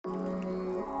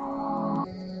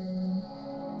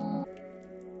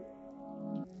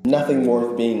Nothing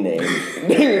worth being named.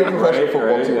 In a professional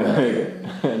football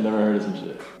team. Never heard of some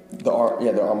shit. The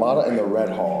Armada and the Red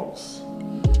Hogs.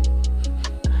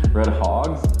 Red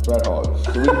Hogs? Red Hogs.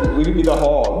 So we could be the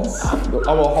Hogs.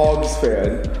 I'm a Hogs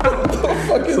fan. What the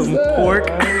fuck is Some that? pork.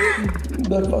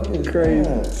 The fuck is Crazy.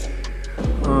 that?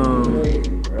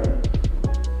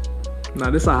 Nah,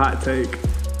 this is a hot take.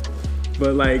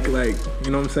 But like,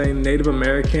 you know what I'm saying? Native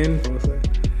American,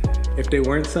 if they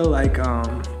weren't so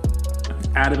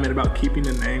adamant about keeping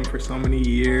the name for so many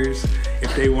years,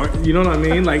 if they weren't, you know what I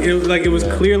mean? It was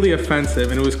clearly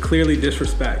offensive and it was clearly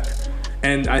disrespect.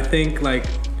 And I think like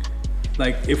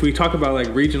if we talk about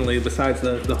regionally, besides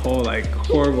the whole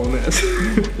horribleness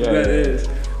is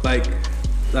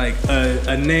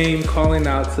a name calling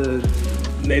out to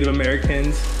Native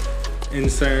Americans in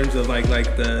terms of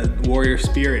the warrior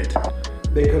spirit.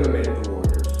 They could have made it the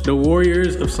Warriors. The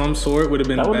Warriors of some sort would have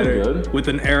been better. Been good. With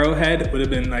an arrowhead would have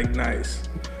been nice.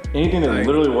 Anything that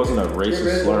literally wasn't a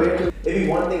racist slur. It'd be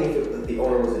one thing if the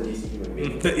owner was a decent human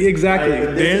being. Exactly. Right?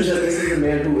 But this is a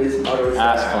man who is utter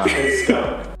Ass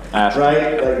scum. Ass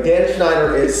Right? Dan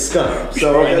Schneider is scum.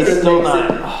 So and he's still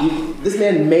not. This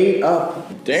man made up.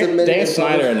 Dan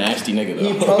Snyder, a nasty nigga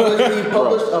though. He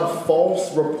published a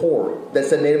false report that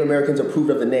said Native Americans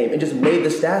approved of the name and just made the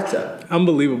stats up.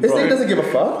 Unbelievable. This nigga doesn't give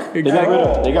a fuck. They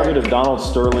got rid of Donald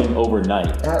Sterling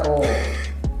overnight. At all.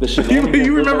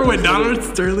 You remember what Donald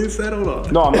Sterling said? Hold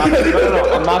on. No, I'm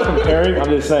not comparing. I'm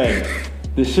just saying.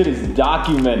 This shit is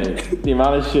documented. The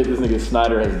amount of shit this nigga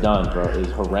Snyder has done, bro,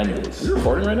 is horrendous. You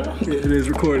recording right now? It is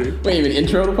recorded. Wait, even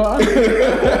intro the pod?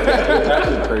 It's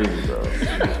actually crazy, bro.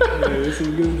 This is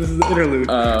good. This is the interlude.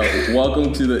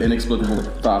 Welcome to the Inexplicable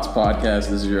Thoughts podcast.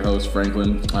 This is your host,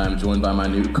 Franklin. I'm joined by my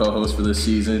new co-host for this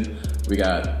season. We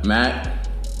got Matt,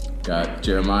 got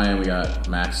Jeremiah, and we got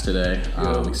Max today.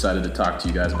 I'm excited to talk to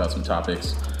you guys about some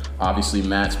topics. Obviously,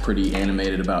 Matt's pretty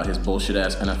animated about his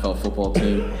bullshit-ass NFL football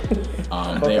team.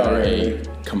 They are a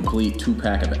complete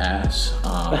two-pack of ass.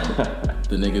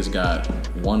 The nigga's got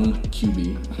one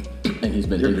QB, and he's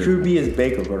been injured. Your QB is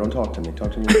Baker, bro. Don't talk to me.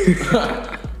 Talk to me.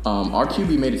 Our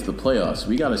QB made it to the playoffs.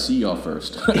 We got to see y'all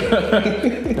first.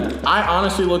 I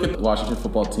honestly look at the Washington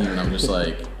football team, and I'm just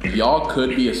like, y'all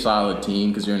could be a solid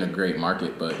team because you're in a great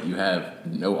market, but you have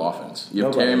no offense. You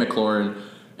have Terry McLaurin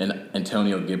and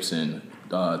Antonio Gibson.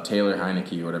 Taylor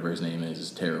Heineke or whatever his name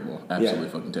is terrible. Absolutely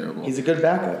fucking terrible. He's a good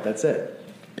backup. That's it.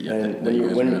 Yeah, and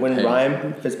when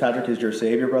Ryan Fitzpatrick is your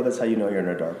savior, bro, that's how you know you're in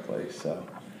a dark place. So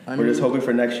we're just hoping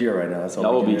for next year right now. That's all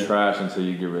that will be trash until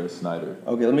you get rid of Snyder.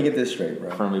 Okay, let me get this straight,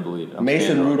 bro. I firmly believe.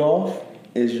 Mason Rudolph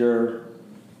is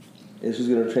who's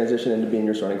going to transition into being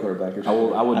your starting quarterback.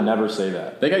 I would never say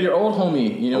that. They got your old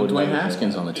homie, Dwayne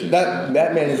Haskins on the team. That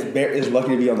man is lucky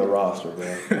to be on the roster,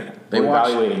 bro. We're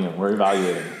evaluating him.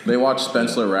 They watched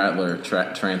Spencer Rattler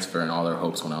transfer, and all their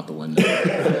hopes went out the window.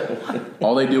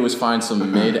 All they do is find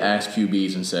some mid-ass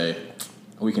QBs and say,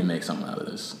 we can make something out of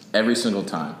this. Every single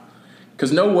time.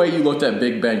 Because no way you looked at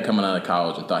Big Ben coming out of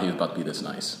college and thought he was about to be this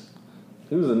nice.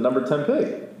 He was a number 10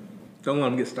 pick. Don't let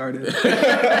him get started.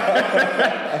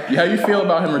 How you feel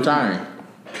about him retiring?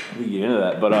 We get into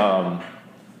that. But,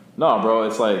 no, bro,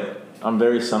 it's I'm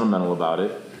very sentimental about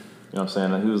it. You know what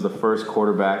I'm saying? He was the first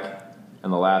quarterback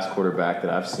and the last quarterback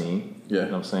that I've seen. Yeah. You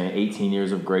know what I'm saying? 18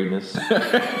 years of greatness.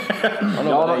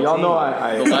 y'all know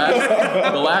I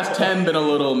the last 10 been a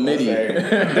little middy.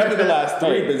 Definitely the last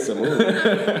 3 been some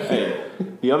Hey,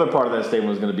 the other part of that statement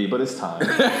was going to be, but it's time. You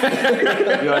know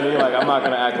what I mean? I'm not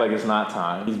going to act like it's not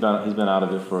time. He's been out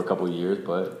of it for a couple of years,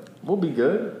 but we'll be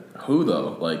good. Who,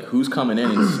 though? Who's coming in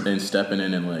and stepping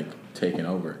in and, taking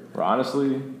over? Bro,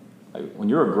 honestly, when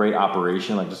you're a great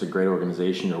operation, just a great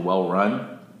organization, you're well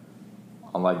run,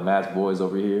 unlike Matt's boys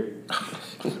over here,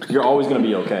 you're always going to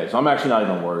be okay. So I'm actually not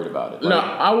even worried about it. No,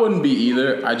 I wouldn't be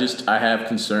either. I have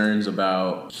concerns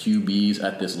about QBs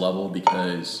at this level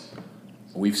because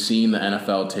we've seen the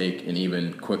NFL take an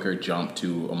even quicker jump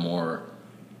to a more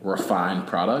refined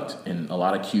product, and a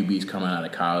lot of QBs coming out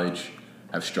of college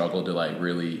have struggled to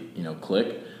really,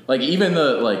 click. Even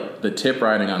the tip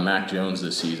riding on Mac Jones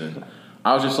this season,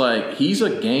 I was just he's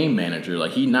a game manager.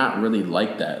 He not really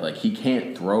like that. He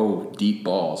can't throw deep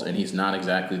balls, and he's not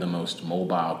exactly the most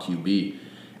mobile QB.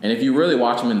 And if you really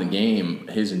watch him in the game,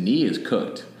 his knee is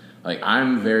cooked.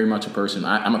 I'm very much a person,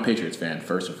 I'm a Patriots fan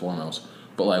first and foremost,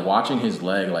 but watching his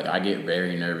leg, I get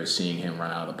very nervous seeing him run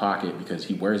out of the pocket because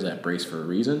he wears that brace for a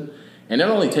reason. And it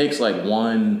only takes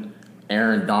one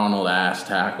Aaron Donald ass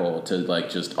tackle to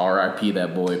just RIP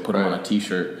that boy, put him on a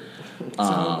t-shirt.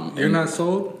 So you're not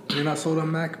sold? You're not sold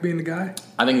on Mac being the guy?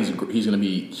 I think he's going to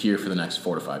be here for the next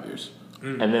 4 to 5 years.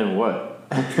 And then what?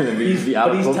 He's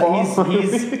out of football?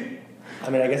 I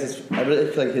mean, I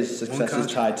really feel like his success is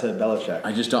tied to Belichick.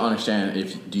 I just don't understand.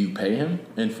 Do you pay him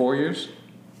in 4 years?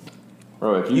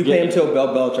 Bro, if you pay him till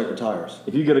Belichick retires.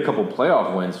 If you get a couple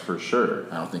playoff wins, for sure.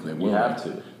 I don't think they will. You have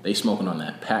to. They smoking on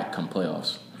that pack come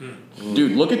playoffs.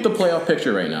 Dude, look at the playoff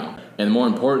picture right now. And more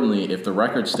importantly, if the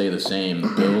records stay the same, the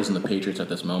Bills and the Patriots at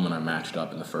this moment are matched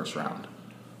up in the first round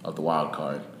of the wild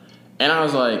card. And I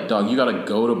was like, dog, you got to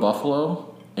go to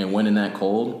Buffalo and win in that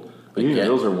cold. Like, you think the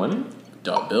Bills are winning?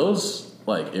 Dog, Bills,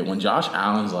 like, when Josh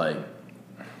Allen's, like,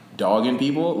 dogging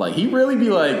people, like, he really be,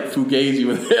 like, fugazi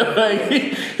with it. Like,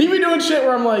 he be doing shit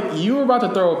where I'm like, you were about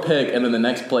to throw a pick, and then the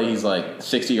next play he's, like,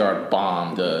 60-yard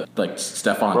bomb to, like,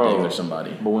 Stephon Diggs or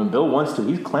somebody. But when Bill wants to,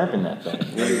 he's clamping that thing.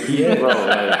 Bro,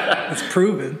 like, it's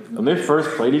proven. When they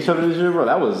first played each other this year, bro,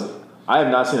 I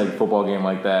have not seen a football game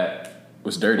like that. It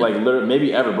was dirty. Like, literally,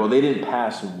 maybe ever, bro. They didn't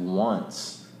pass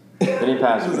once. They didn't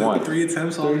pass once. 3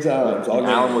 attempts. 3 times.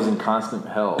 Allen was in constant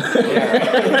hell.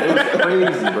 It was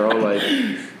crazy, bro. Like,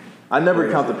 I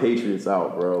never count the Patriots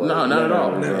out, bro. Like, no, not at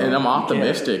all. No. And I'm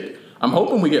optimistic. I'm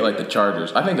hoping we get, like, the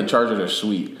Chargers. I think the Chargers are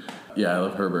sweet. Yeah, I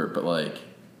love Herbert, but, like,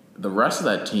 the rest of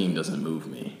that team doesn't move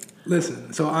me.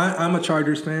 Listen, so I'm a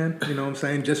Chargers fan, you know what I'm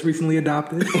saying? Just recently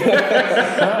adopted.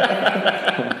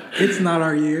 It's not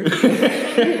our year.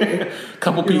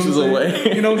 Couple pieces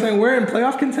away. You know what I'm saying? We're in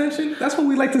playoff contention. That's what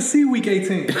we like to see week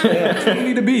 18. That's what we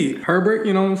need to be. Herbert,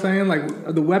 you know what I'm saying?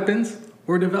 Like, the weapons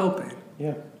we're developing.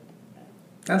 Yeah.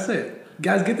 That's it.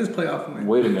 Guys, get this playoff win.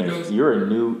 Wait a minute.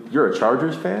 You're a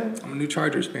Chargers fan? I'm a new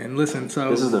Chargers fan. Listen, so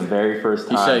this is the very first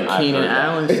time you said Keenan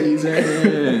Allen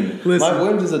season. Listen, Mike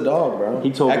Williams is a dog, bro.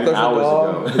 He told me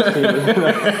hours ago.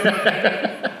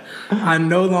 I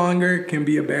no longer can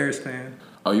be a Bears fan.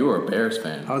 Oh, you were a Bears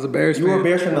fan. I was a Bears fan. You were a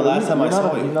Bears fan the last time I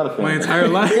saw He's you. not a fan. My entire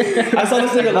life. I saw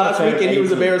this nigga last weekend. He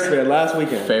was a Bears fan last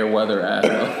weekend. Fair weather ass.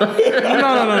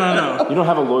 No. You don't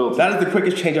have a loyalty. That is the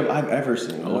quickest change-up I've ever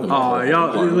seen. Oh,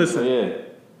 y'all, listen. Yeah.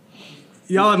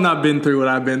 Y'all have not been through what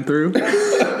I've been through.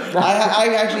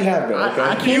 I actually have been.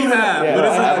 Okay? You have, Yeah, but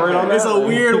it's I a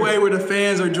weird way where the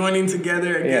fans are joining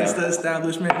together against the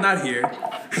establishment. Not here.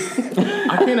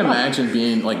 I can't imagine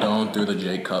being like going through the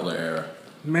Jay Cutler era.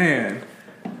 Man,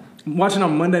 watching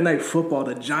on Monday Night Football,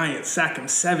 the Giants sack him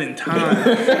 7 times.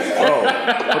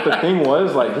 But the thing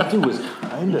was, like, this dude was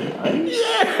kind of nice.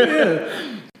 Yeah.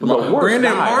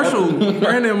 Brandon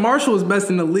Marshall is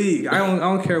best in the league. I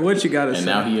don't care what you gotta say. And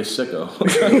now he is sicko.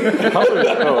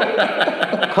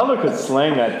 Cutler could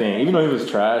slang that thing. Even though he was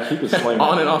trash, he could slang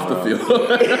on that and off thing, the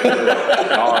field.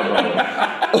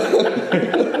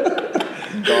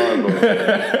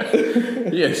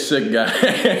 Yeah, sick guy.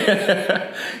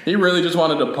 He really just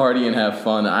wanted to party and have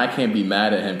fun. I can't be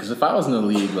mad at him because if I was in the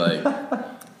league, like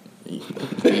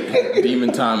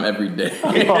demon time every day.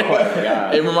 Oh my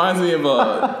God. It reminds me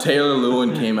of Taylor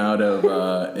Lewin came out of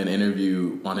an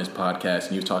interview on his podcast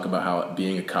and he was talking about how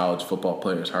being a college football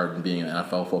player is harder than being an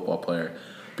NFL football player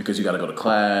because you got to go to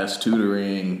class,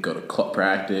 tutoring, go to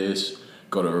practice,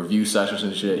 go to review sessions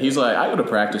and shit. He's like, I go to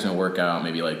practice and work out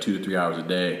maybe like 2 to 3 hours a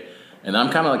day. And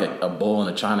I'm kind of like a bull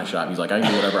in a china shop. He's like, I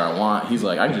can do whatever I want. He's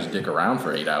like, I can just dick around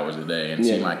for 8 hours a day and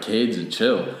see my kids and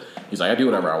chill. He's like, I do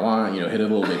whatever I want, hit a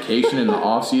little vacation in the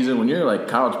off season. When you're like a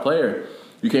college player,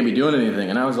 you can't be doing anything.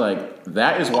 And I was like,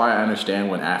 that is why I understand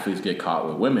when athletes get caught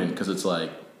with women. Because it's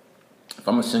like, if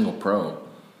I'm a single pro,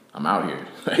 I'm out here.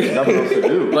 Nothing else to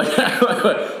do. like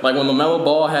when LaMelo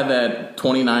Ball had that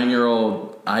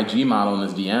 29-year-old IG model in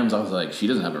his DMs, I was like, she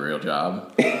doesn't have a real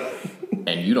job.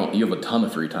 And you have a ton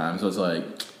of free time. So it's like,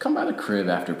 come by the crib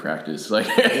after practice. Like,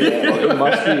 it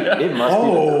must be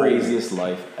the craziest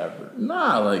life ever.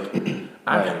 Nah, like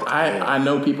I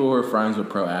know people who are friends with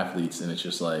pro athletes, and it's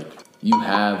just like you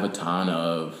have a ton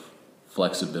of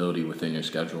flexibility within your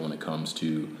schedule when it comes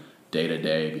to day to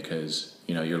day because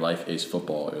your life is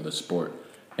football or the sport.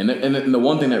 And the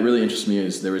one thing that really interests me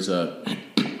is there was someone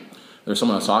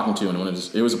I was talking to, and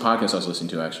it was a podcast I was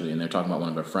listening to actually, and they're talking about one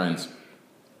of their friends,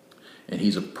 and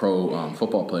he's a pro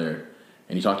football player.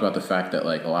 And he talked about the fact that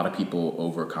like a lot of people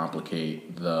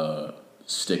overcomplicate the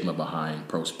stigma behind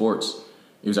pro sports.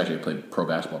 He was actually a pro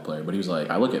basketball player, but he was like,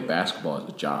 I look at basketball as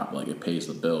a job, like it pays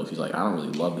the bills. He's like, I don't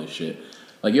really love this shit.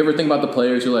 Like you ever think about the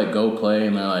players who like go play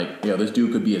and they're like, this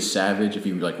dude could be a savage if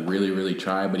he like really, really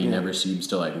try, but he never seems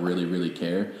to like really, really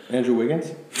care. Andrew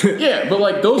Wiggins? Yeah, but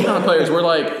like those kind of players where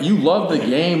like you love the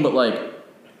game, but like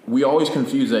we always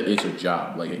confuse that it's a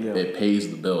job. Like it pays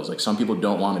the bills. Like some people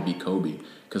don't want to be Kobe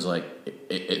because like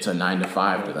it's a 9 to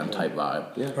 5 to them type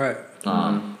vibe. Yeah. Right.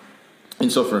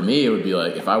 And so for me, it would be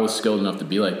like if I was skilled enough to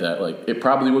be like that, like it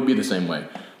probably would be the same way.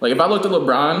 Like if I looked at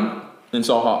LeBron and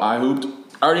saw how I hooped,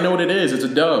 I already know what it is. It's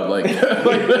a dub. Like,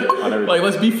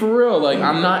 let's be for real. Like,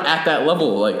 I'm not at that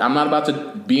level. Like, I'm not about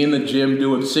to be in the gym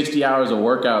doing 60 hours of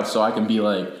workouts so I can be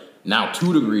like now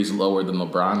 2 degrees lower than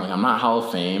LeBron. Like, I'm not Hall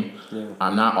of Fame. Yeah.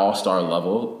 I'm not all-star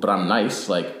level, but I'm nice.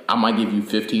 Like, I might give you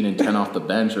 15 and 10 off the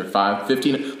bench or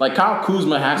 15. Like, Kyle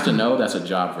Kuzma has to know that's a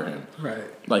job for him. Right.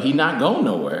 Like, he's not going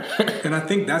nowhere. And I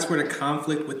think that's where the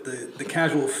conflict with the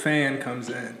casual fan comes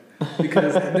in.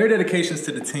 Because their dedications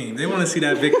to the team. They want to see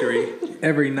that victory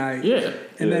every night. Yeah.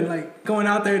 And then, like, going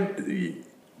out there,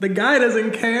 the guy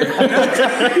doesn't care.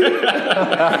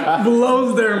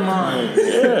 Blows their mind.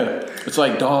 Yeah. It's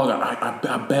like, dog,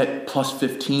 I bet plus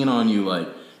 15 on you. Like,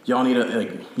 y'all need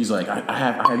he's like, I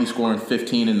have you scoring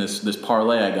 15 in this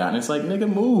parlay I got. And it's like,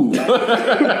 nigga, move.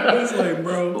 It's like,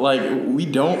 bro. Like, we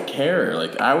don't care.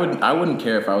 Like, I wouldn't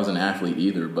care if I was an athlete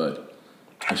either, but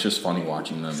it's just funny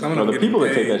watching them. The people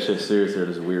that take that shit seriously are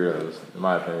just weirdos, in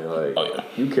my opinion. Like, oh, yeah.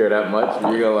 You care that much?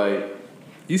 You're gonna, like,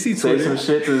 you see say some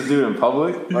shit to this dude in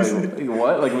public? Like,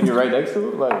 what? Like, when you're right next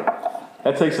to him? Like,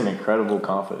 that takes some incredible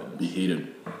confidence. Be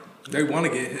heated. They want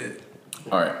to get hit.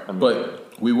 All right.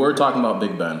 But we were talking about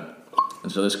Big Ben.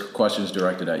 And so this question is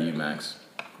directed at you, Max.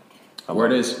 Where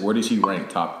does he rank?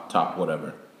 Top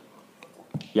whatever?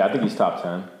 Yeah, I think he's top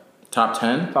 10. Top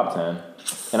 10? Top 10.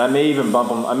 And I may even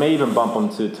bump him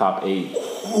to top 8.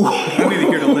 I need to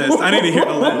hear the list. I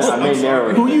may narrow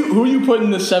it. Who you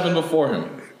putting the 7 before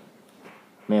him?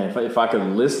 Man, if I could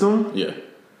list them, yeah,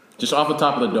 just off the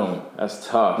top of the dome. That's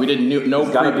tough. We did no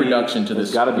pre-production to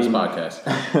this podcast.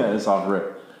 It's off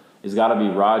rip. It's got to be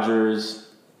Rodgers.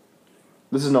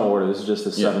 This is no order. This is just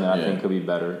a 7 that I think could be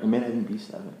better. It may not even be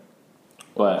 7.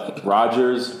 But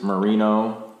Rodgers,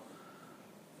 Marino.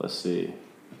 Let's see.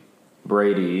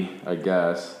 Brady, I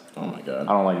guess. Oh my God.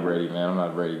 I don't like Brady, man. I'm not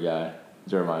a Brady guy.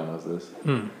 Jeremiah knows this.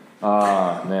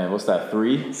 Man, what's that?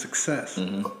 3? Success.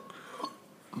 Mm-hmm.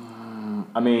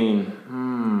 I mean,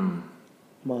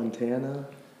 Montana.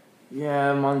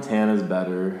 Yeah, Montana's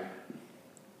better.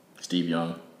 Steve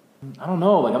Young. I don't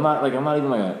know. I'm not a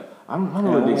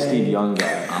big Steve Young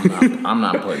guy. I'm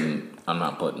not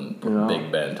putting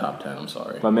Big Ben top 10. I'm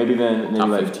sorry. But maybe top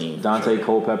like 15. Dante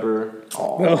Culpepper.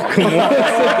 Oh, come on.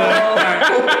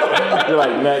 You're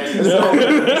like next.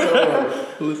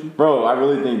 Bro, I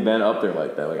really think Ben up there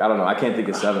like that. Like, I don't know. I can't think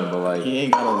of 7, but like he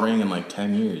ain't got a ring in like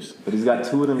 10 years. But he's got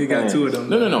 2 of them. He got 2 of them.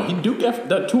 No. He do get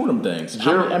 2 of them things.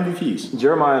 How many MVPs?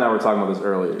 Jeremiah and I were talking about this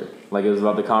earlier. Like, it was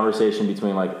about the conversation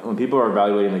between, like, when people are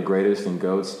evaluating the greatest and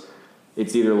GOATs,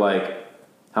 it's either like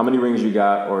how many rings you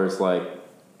got, or it's like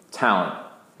talent,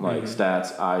 like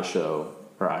stats, eye show.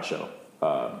 Greatness.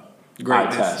 Eye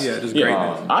test. Yeah, just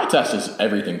greatness. Eye test is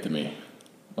everything to me.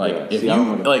 Like,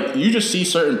 you just see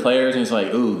certain players and it's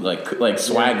like, ooh, like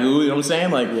swagoo, you know what I'm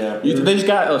saying? Like, they just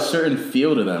got a certain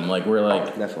feel to them. Like, we're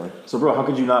like, definitely. So, bro, how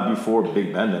could you not be for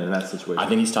Big Ben then in that situation? I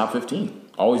think he's top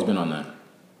 15. Always been on that.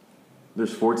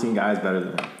 There's 14 guys better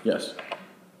than him. Yes.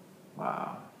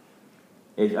 Wow.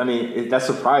 That's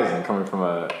surprising coming from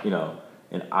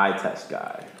an eye test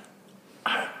guy.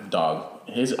 Dog,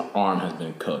 his arm has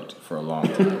been cooked for a long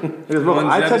time. Because, bro,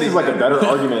 eye test is like a better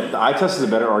argument. The eye test is a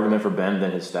better argument for Ben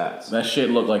than his stats. That shit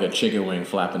looked like a chicken wing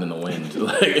flapping in the wind.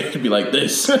 Like, it could be like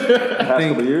this. The past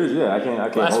couple of years, I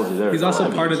can't hold you there. He's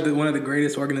also part of one of the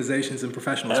greatest organizations in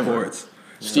professional sports.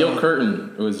 Steel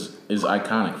Curtain is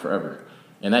iconic forever.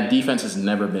 And that defense has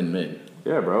never been mid.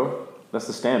 Yeah, bro. That's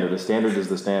the standard. The standard is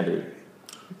the standard.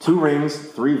 2 rings,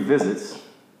 3 visits.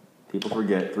 People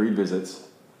forget 3 visits. You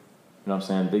know what I'm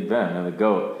saying? Big Ben and the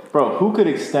GOAT. Bro, who could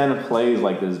extend plays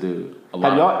like this dude?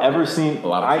 Have y'all ever seen...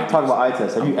 I talk about eye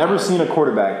test. Have you ever seen a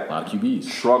quarterback... A lot of QBs.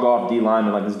 ...shrug off D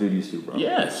linemen like this dude used to, bro?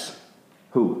 Yes.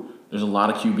 Who? There's a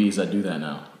lot of QBs that do that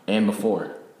now. And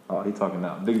before. Oh, he talking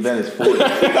now. Big Ben is 40.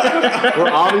 We're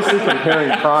obviously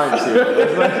comparing primes here.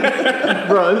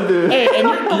 Bro, this dude. Hey,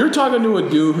 and you're talking to a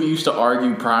dude who used to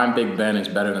argue prime Big Ben is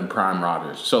better than prime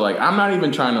Rodgers. So, like, I'm not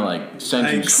even trying to, like,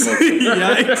 send you smoke.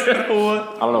 Yikes.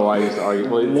 I don't know why he used to argue.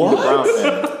 Well, he's a Brown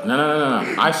fan.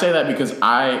 No. I say that because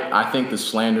I think the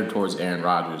slander towards Aaron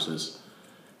Rodgers is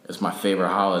my favorite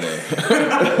holiday.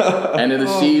 End of the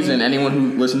season. Anyone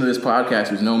who listened to this podcast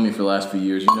who's known me for the last few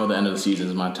years, you know the end of the season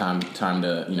is my time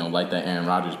to light that Aaron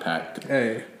Rodgers pack.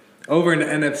 Hey, over in the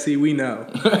NFC, we know.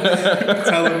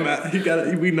 Tell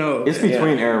him we know. It's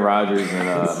between Aaron Rodgers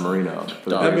and Marino.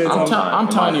 I'm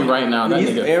telling you right now, that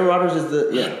nigga. Aaron Rodgers is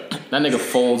that nigga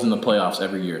folds in the playoffs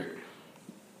every year.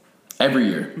 Every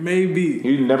year. Maybe.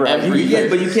 You never have but you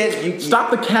can't. Stop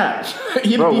the cap.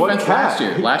 He had a defense last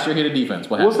year. Last year he had a defense.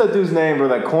 What happened? What's that dude's name or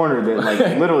that corner that, like,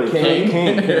 literally King?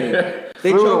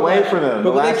 They threw it choked away last- for them.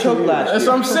 But the they last choked 2 last years. year. That's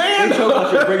what I'm saying. They choked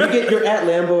last year. Brady, you're at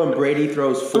Lambeau and Brady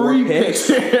throws 4 picks.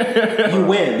 You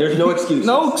win. There's no excuses.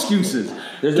 No excuses.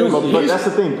 There's no Dude, excuses. But that's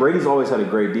the thing. Brady's always had a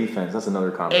great defense. That's another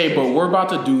conversation. Hey, but we're about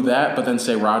to do that, but then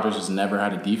say Rodgers has never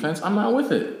had a defense. I'm not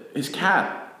with it. It's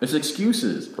cap. It's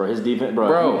excuses. Bro, his defense.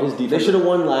 Bro, his defense. They should have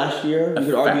won last year. You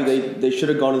could argue Facts. they should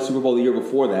have gone to the Super Bowl the year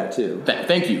before that too.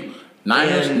 Thank you.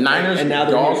 Niners, and now they're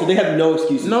here, dogged, so they have no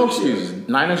excuses. no this year. excuses.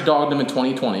 Niners dogged them in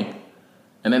 2020,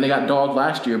 and then they got dogged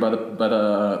last year by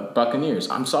the Buccaneers.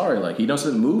 I'm sorry, like he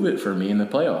doesn't move it for me in the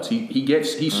playoffs.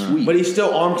 He's sweet. But he's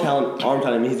still arm talent.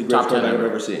 I mean, he's the greatest Top 10 quarterback I've ever.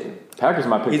 ever seen. Packers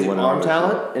might pick He's the winner. arm over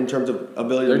talent in terms of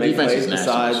ability Their to make defense plays is nasty this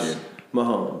besides year.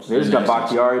 Mahomes. They just got Nasty.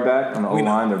 Bakhtiari back on the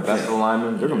O-line, their best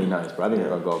O-lineman. They're going to be nice, but I think they're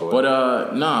going to go all the way.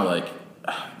 But nah, like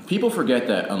people forget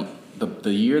that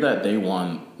the year that they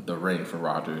won the ring for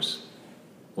Rodgers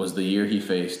was the year he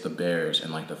faced the Bears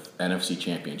in like the NFC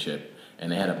Championship,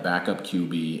 and they had a backup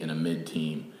QB in a mid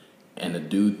team, and the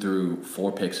dude threw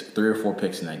 3 or 4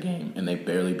 picks in that game, and they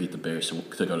barely beat the Bears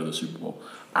to go to the Super Bowl.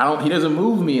 He doesn't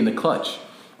move me in the clutch.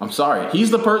 I'm sorry.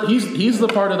 He's the part of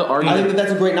the I argument. think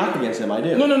that's a great knock against him. I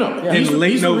do. No. Yeah. He's, In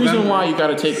late he's the reason November. why you got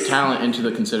to take talent into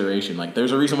the consideration. Like,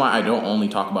 there's a reason why I don't only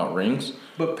talk about rings.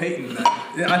 But Peyton,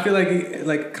 I feel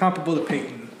like comparable to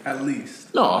Peyton at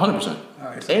least. No, 100%.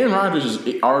 Alright, so- Aaron Rodgers is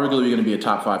arguably going to be a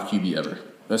top 5 QB ever.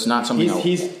 That's not something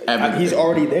He's ever.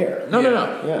 already there. No.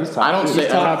 Yeah. He's top- I don't he's say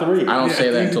top 3. I don't Yeah, say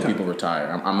that he's until top. people retire.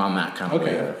 I'm on that kind of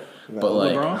Okay. way. But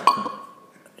like, LeBron?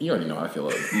 you already know how I feel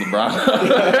about LeBron.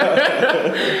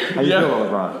 How you Yeah. feel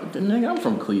about LeBron? Nigga, I'm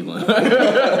from Cleveland.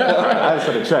 I just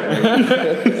had to check.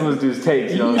 Man. Some of this dude's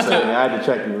takes, you know what I'm saying? I had to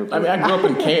check. I mean, I grew up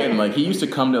in Canton. Like, he used to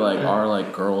come to like our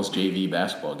like girls JV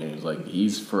basketball games. Like,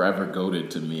 he's forever goated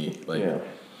to me. Like, Yeah.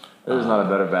 There's not a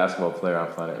better basketball player on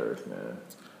planet Earth, man.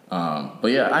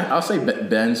 But yeah, I'll say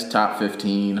Ben's top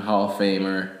 15 Hall of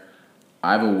Famer.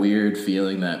 I have a weird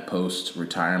feeling that post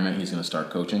retirement he's going to start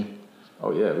coaching.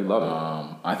 Oh yeah, we love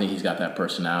it. I think he's got that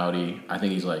personality. I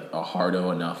think he's like a hardo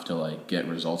enough to like get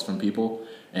results from people.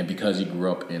 And because he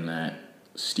grew up in that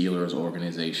Steelers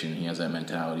organization, he has that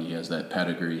mentality. He has that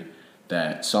pedigree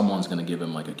that someone's going to give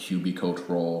him like a QB coach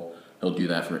role. He'll do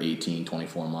that for 18,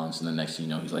 24 months. And the next thing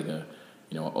you know, he's like a,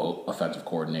 offensive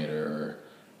coordinator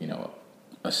or,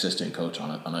 assistant coach on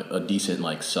a decent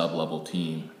like sub-level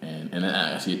team. And then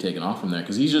I see it taking off from there.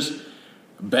 Because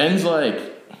Ben's like,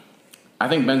 I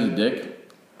think Ben's a dick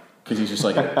because he's just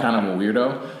like kind of a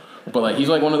weirdo. But like he's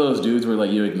like one of those dudes where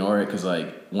like you ignore it because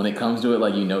like when it comes to it,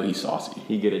 like he's saucy.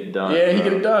 He get it done. Yeah, he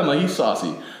get it done. Like he's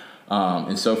saucy.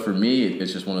 And so for me,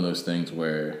 it's just one of those things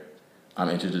where I'm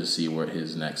interested to see what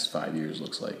his next 5 years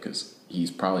looks like because he's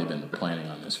probably been planning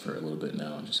on this for a little bit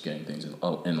now and just getting things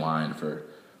in line for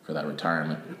that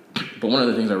retirement. But one of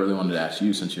the things I really wanted to ask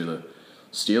you, since you're the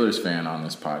Steelers fan on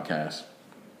this podcast,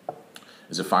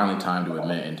 is it finally time to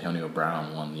admit Antonio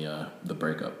Brown won the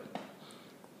breakup?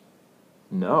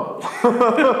 No.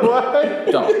 What?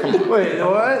 No, come on. Wait,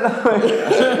 what?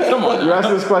 Come on. You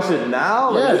asking this question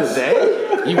now? Like Yes.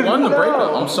 today? He won the No.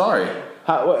 breakup. I'm sorry.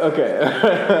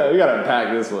 Okay, we gotta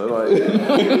unpack this one.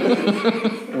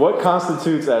 Like, what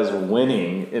constitutes as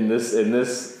winning in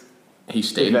this? He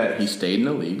stayed in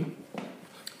the league.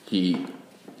 He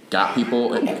got people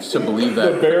to believe The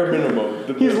that. bare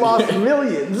minimum. He's lost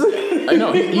millions. I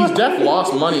know he's definitely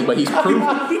lost money, but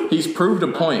he's proved a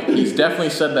point. He's definitely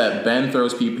said that Ben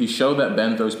throws people. He showed that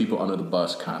Ben throws people under the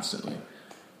bus constantly,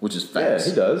 which is facts.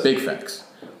 Yeah, he does. Big facts.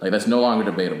 Like that's no longer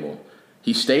debatable.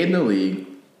 He stayed in the league.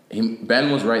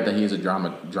 Ben was right that he is a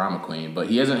drama queen, but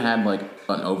he hasn't had like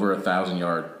an over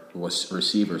 1,000-yard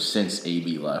receiver since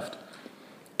AB left,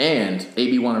 and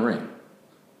AB won a ring.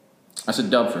 That's a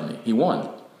dub for me. He won.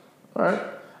 All right.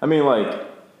 I mean, like,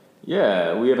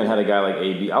 yeah, we haven't had a guy like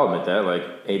AB. I'll admit that. Like,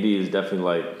 AB is definitely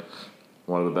like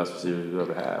one of the best receivers we've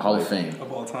ever had. Hall like, of Fame.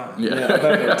 Of all time.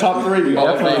 Yeah. Top 3 Hall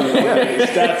all of time. Fame.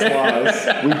 Stats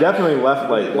wise. we definitely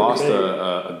lost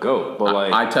a GOAT, but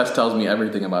like Eye test tells me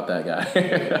everything about that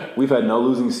guy. we've had no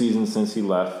losing season since he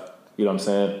left. You know what I'm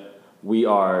saying? We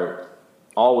are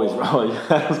always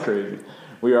that's crazy.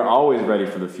 We are always ready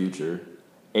for the future.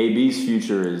 AB's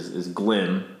future is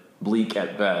glim, bleak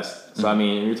at best. So I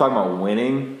mean, you're talking about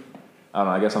winning. I don't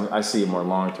know. I guess I see it more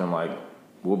long term. Like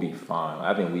we'll be fine.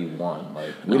 I think we won.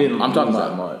 Like we didn't. I'm talking lose about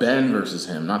that much. Ben versus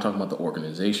him, not talking about the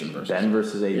organization versus Ben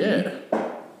versus AB. Yeah.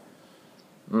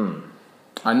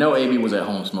 I know AB was at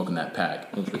home smoking that pack.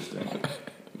 Interesting.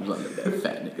 He was like that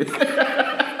fat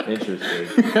nigga.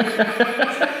 Interesting.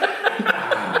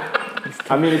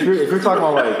 I mean, if you're talking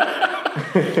about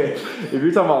like if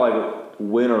you're talking about like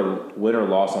win or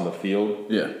loss on the field,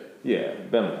 Yeah. yeah,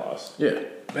 Ben lost. Yeah.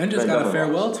 Ben just Ben got a definitely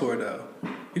farewell lost. tour though.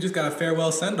 He just got a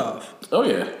farewell send off. Oh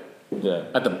yeah. Yeah.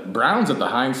 At the Browns at the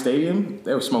Heinz Stadium,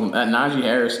 they were smoking that Najee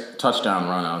Harris touchdown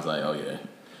run. I was like, oh yeah,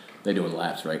 they doing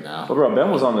laps right now. But bro, Ben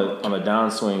was on the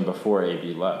downswing before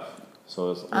AB left.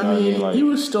 So it's, I mean, he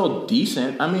was still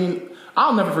decent. I mean,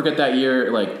 I'll never forget that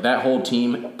year. Like that whole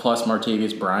team plus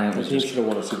Martavius Bryant was The team just should have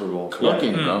won a Super Bowl.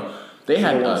 cooking, bro. They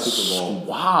had Should've won a Super Bowl.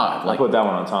 squad. I Like, put that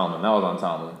one on Tomlin. That was on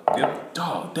Tomlin. Yep.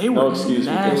 dog, they No were excuse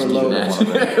nasty. because they were nasty.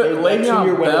 low.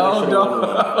 Le'Veon Bell, They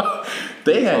dog.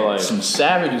 They had So, like- some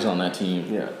savages on that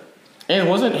team. Yeah. And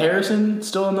wasn't Harrison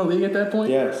still in the league at that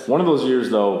point? Yes. One of those years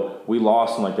though, we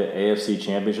lost in like the AFC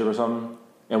Championship or something,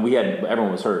 and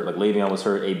everyone was hurt. Like Le'Veon was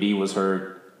hurt, AB was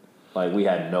hurt. Like we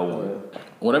had no one.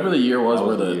 Whatever the year was That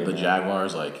where was the year, the man.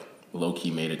 Jaguars like low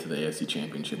key made it to the AFC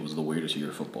Championship was the weirdest year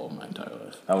of football of my entire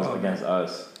life. That was against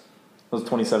us. That was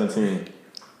 2017.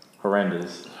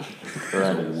 Horrendous. It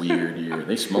was a weird year.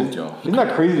 They smoked y'all. Isn't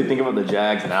that crazy to think about the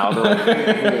Jags now?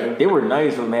 They were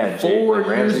nice when they had Jake 4 years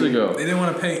Ramsey. ago. They didn't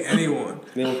want to pay anyone.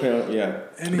 They don't pay, yeah.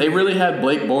 They really had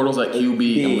Blake Bortles at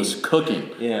QB and was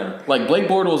cooking. Yeah. Like Blake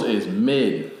Bortles is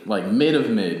mid of The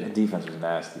mid. defense was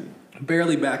nasty.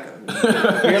 barely backup.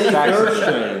 Barely third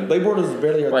string. Blake Bortles is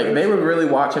barely our Like third they string. would really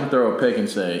watch him throw a pick and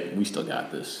say, "We still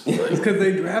got this." Like, It's because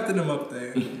they drafted him up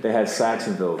there. They had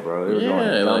Saxonville, bro. They were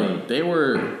yeah, going like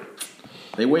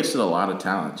they wasted a lot of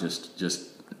talent just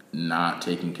not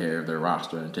taking care of their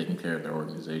roster and taking care of their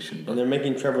organization. And But they're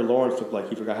making Trevor Lawrence look like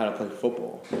he forgot how to play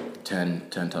football. 10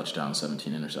 touchdowns,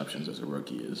 17 interceptions as a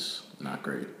rookie is not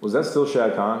great. Was that still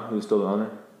Shad Khan? He was still the owner?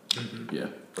 Yeah.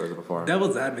 Or was it before?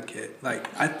 Devil's advocate. Like,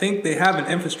 I think they have an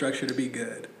infrastructure to be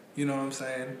good. You know what I'm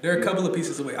saying? They're a couple of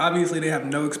pieces away. Obviously, they have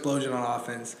no explosion on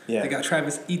offense. Yeah. They got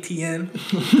Travis Etienne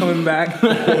coming back.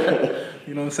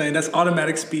 You know what I'm saying? That's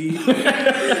automatic speed.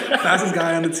 Fastest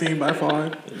guy on the team by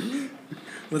far.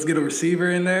 Let's get a receiver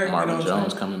in there. Marvin you know what I'm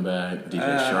Jones saying? coming back,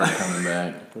 DJ Shark coming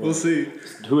back. We'll see.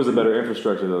 Who has a better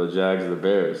infrastructure, though, the Jags or the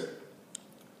Bears?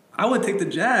 I would take the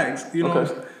Jags. You know,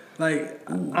 Okay. like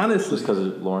honestly, Just because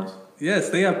of Lawrence? yes,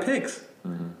 they have picks.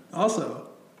 Also,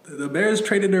 the Bears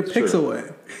traded their picks Sure. away.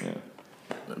 Yeah.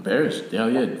 The Bears, hell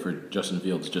yeah, for Justin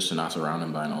Fields just to not surround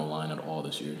him by an O-line at all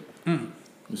this year.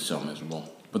 It's so miserable.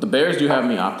 But the Bears do have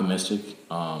me optimistic.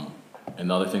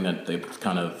 Another thing that they've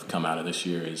kind of come out of this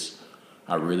year is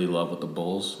I really love what the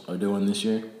Bulls are doing this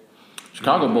year.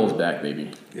 Chicago Bulls back,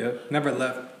 baby. Yep. Never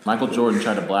left. Michael Jordan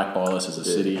tried to blackball us as a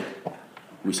city.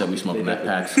 We said we smoking that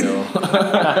pack still.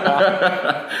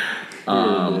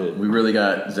 We really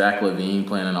got Zach LaVine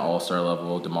playing at an all-star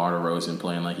level. DeMar DeRozan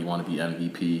playing like he wanted to be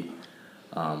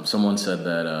MVP. Someone said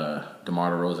that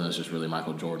DeMar DeRozan is just really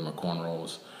Michael Jordan with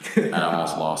cornrows. And I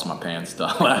almost lost my pants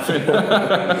laughing.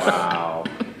 Wow.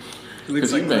 He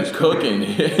Because looks he's like been cooking.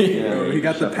 Bro, he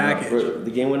got the package.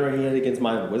 The game winner he had against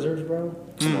my Wizards, bro.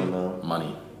 Come on now.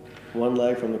 Money. One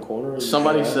leg from the corner.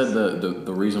 Somebody Yes. said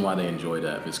the reason why they enjoy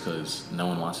that is because no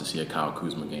one wants to see a Kyle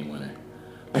Kuzma game winner.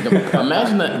 Like,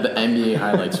 imagine the NBA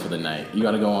highlights for the night. You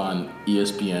got to go on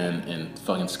ESPN and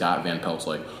fucking Scott Van Pelt's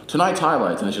like, tonight's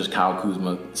highlights, and it's just Kyle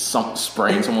Kuzma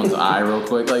spraying someone's eye real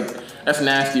quick. Like, that's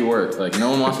nasty work. Like,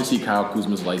 no one wants to see Kyle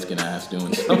Kuzma's light-skinned ass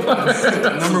doing something.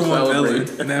 Number one villain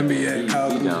Celebrate. in the NBA.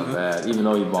 Kyle He's down Kuzma. bad. Even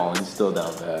though he's balling, he's still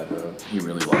down bad, bro. He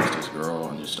really lost his girl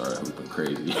and just started hooping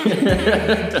crazy.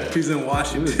 He's in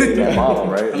Washington. That model,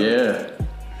 right? Yeah.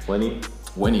 Winnie?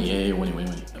 Winnie.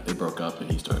 They broke up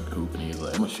and he started hooping. He's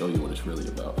like, I'm gonna show you what it's really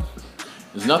about.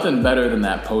 There's nothing better than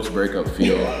that post-breakup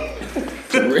feel.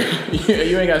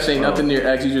 You ain't gotta say nothing to your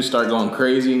ex. You just start going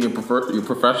crazy in your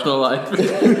professional life.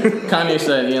 Kanye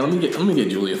said, "Yeah, let me get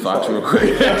Julia Fox real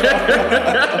quick."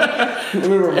 Let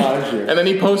me remind you. And then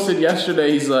he posted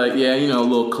yesterday. He's like, "Yeah, you know, a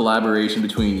little collaboration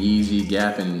between Yeezy,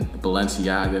 Gap, and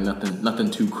Balenciaga.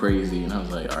 Nothing too crazy." And I was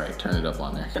like, "All right, turn it up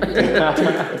on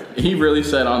there." He really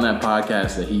said on that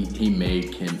podcast that he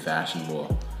made Kim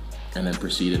fashionable, and then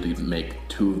proceeded to make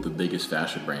two of the biggest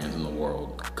fashion brands in the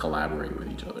world collaborate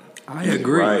with each other. I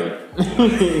agree. Right.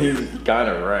 He's kind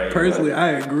of right. Personally, I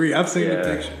agree. I've seen Yeah.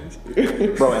 the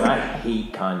pictures. Bro, and I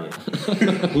hate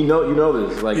Kanye. you know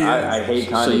this. Like, I hate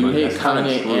Kanye. So you but hate that's kinda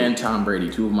Kanye true. and Tom Brady,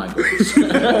 two of my goats.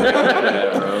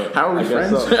 Yeah, bro. How are we I guess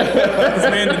friends? so. This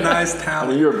man denies I mean,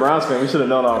 talent. you're a Browns fan. We should have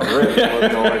known off the rip. It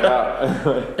wasn't gonna work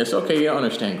out. It's okay, you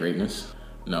understand greatness.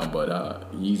 No,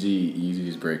 but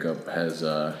Yeezy's breakup has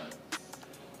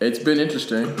it's been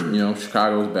interesting. You know,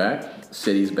 Chicago's back,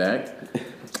 city's back.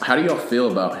 How do y'all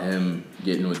feel about him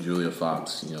getting with Julia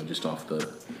Fox? You know, just off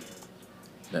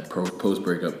that post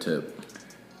breakup tip.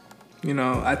 You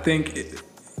know, I think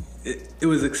it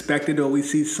was expected, or we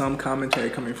see some commentary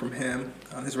coming from him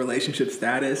on his relationship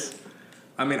status.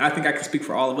 I mean, I think I can speak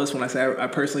for all of us when I say I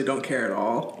personally don't care at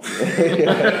all.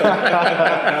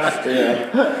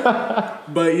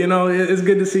 But, you know, it's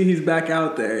good to see he's back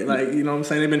out there. Like, you know what I'm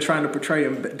saying? They've been trying to portray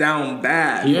him down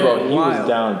bad. Bro, he was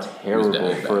down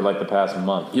terrible for like the past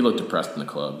month. He looked depressed in the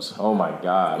clubs. Oh my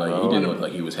God, like bro. He didn't look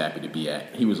like he was happy to be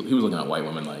at. He was looking at white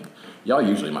women like, y'all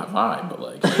usually my vibe, but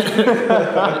like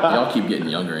y'all keep getting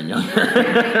younger and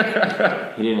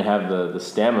younger. He didn't have the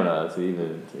stamina to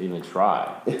even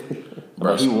try.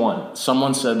 Bro, he won.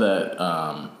 Someone said that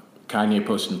Kanye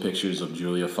posting pictures of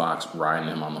Julia Fox riding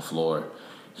him on the floor.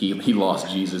 He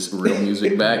lost Jesus real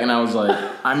music back, and I was like,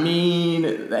 I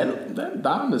mean, that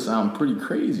bound to sound pretty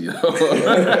crazy though.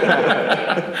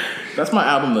 That's my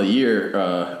album of the year,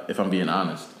 if I'm being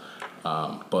honest.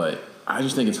 But I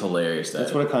just think it's hilarious that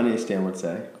that's what a Kanye stan would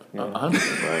say. Yeah.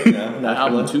 100%. Right? That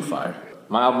album too fire.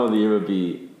 My album of the year would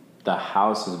be "The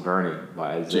House Is Burning"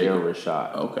 by Isaiah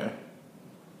Rashad. Okay.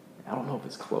 I don't know if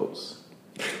it's close.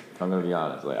 I'm gonna be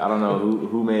honest. Like, I don't know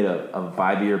who made a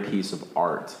vibier piece of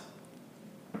art.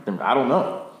 I don't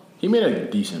know. He made a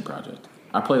decent project.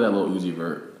 I play that little Uzi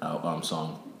Vert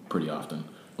song pretty often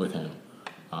with him.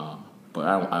 But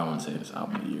I don't want to say this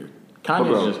album of the year.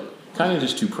 Kanye's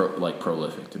just too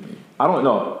prolific to me. I don't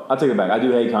know. I'll take it back. I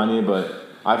do hate Kanye, but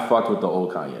I fucked with the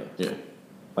old Kanye. Yeah.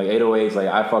 Like 808s, like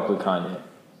I fucked with Kanye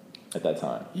at that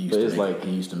time. He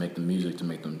used to make the music to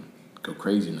make them go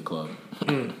crazy in the club.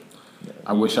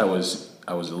 I wish I was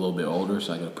a little bit older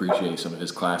so I could appreciate some of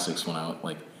his classics when I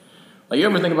like you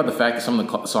ever think about the fact that some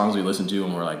of the songs we listen to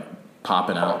and we're like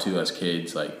popping out to as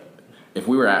kids, like if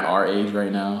we were at our age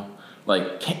right now,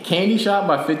 like Candy Shop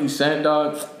by 50 Cent,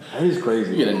 dog. That is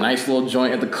crazy. You get a nice little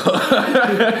joint at the club,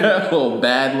 a little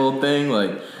bad little thing,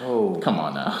 like, come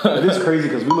on now. It is crazy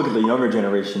because we look at the younger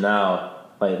generation now,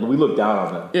 like we look down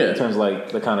on them in terms of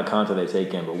like the kind of content they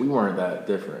take in, but we weren't that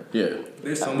different. Yeah,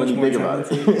 there's so much more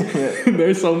talented.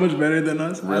 They're so much better than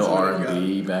us. Real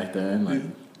R&B back then, like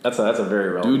that's a very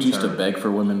relevant dudes used to beg for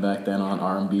women back then on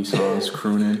R&B songs,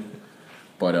 crooning.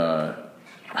 But I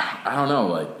don't know,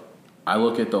 like I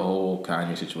look at the whole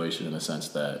Kanye situation in the sense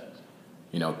that,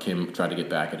 you know, Kim tried to get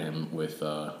back at him with,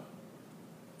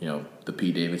 you know, the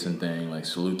Pete Davidson thing. Like,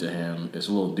 salute to him. It's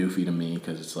a little doofy to me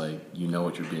because it's like, you know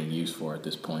what you're being used for at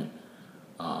this point.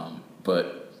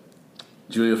 But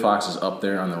Julia Fox is up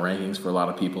there on the rankings for a lot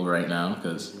of people right now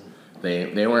because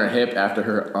they weren't hip after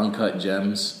her Uncut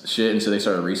Gems shit, and so they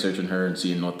started researching her and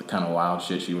seeing what the kind of wild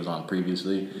shit she was on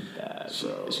previously.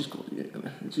 She's cool. Yeah.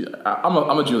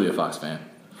 I'm a Julia Fox fan.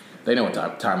 They know what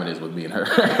time it is with me and her.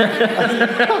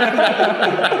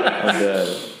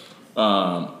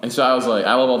 And so I was like,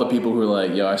 I love all the people who are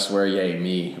like, yo, I swear, yay,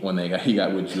 me, when he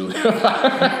got with Julia.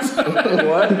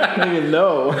 What? I didn't even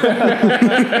know.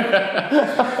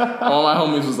 All my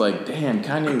homies was like, damn,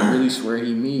 Kanye really swear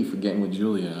he me for getting with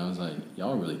Julia. And I was like,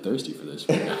 y'all are really thirsty for this.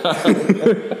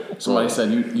 Somebody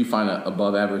said, you find an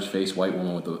above average face white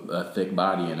woman with a thick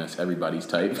body and it's everybody's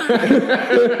type.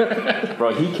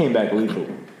 Bro, he came back lethal.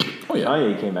 Oh, yeah.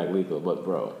 Kanye came back lethal, but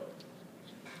bro,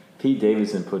 Pete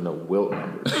Davidson putting a Wilt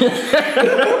number. For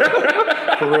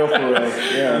real.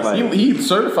 Yeah, like, he's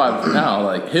certified now.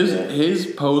 Like his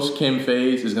post Kim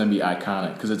phase is gonna be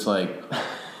iconic because it's like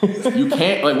you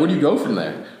can't where do you go from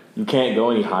there? You can't go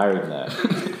any higher than that.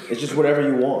 It's just whatever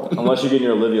you want, unless you're getting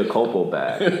your Olivia Culpo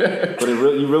back. But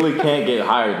you really can't get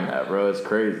higher than that, bro. It's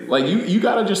crazy. Like you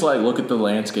gotta just like look at the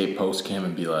landscape post Kim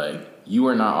and be like, you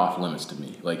are not off limits to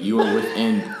me. Like you are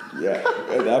within. Yeah.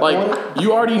 At that point,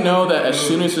 you already know that as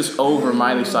soon as it's over,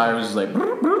 Miley Cyrus is like,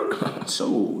 so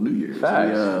New Year's. We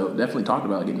definitely talked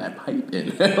about getting that pipe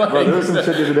in. Bro, there was some shit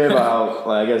the other day about how,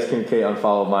 like, I guess Kim K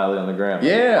unfollowed Miley on the gram.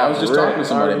 Yeah, I was just talking to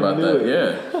somebody about that.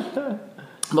 Yeah.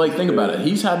 Like, think about it.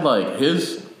 He's had like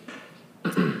his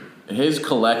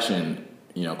collection,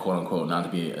 you know, quote unquote, not to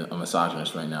be a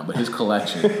misogynist right now, but his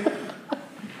collection.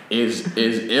 Is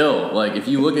ill. Like if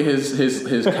you look at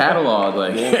his catalog,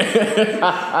 like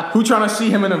who trying to see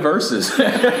him in the verses?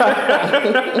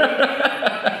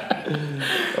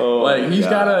 He's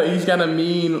got a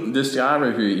mean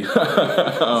discography.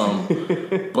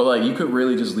 But like you could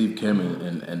really just leave Kim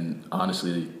and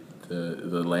honestly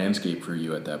the landscape for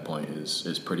you at that point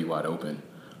is pretty wide open.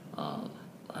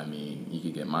 I mean, you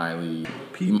could get Miley,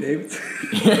 Pete Davidson.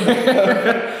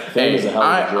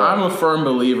 I'm a firm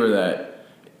believer that.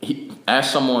 He's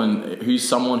someone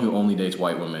who only dates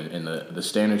white women, and the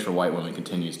standards for white women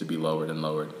continues to be lowered and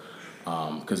lowered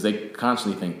because they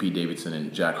constantly think Pete Davidson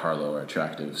and Jack Harlow are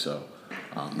attractive. So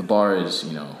the bar is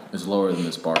lower than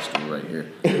this bar stool right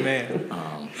here. Man,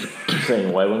 you're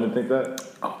saying white women think that?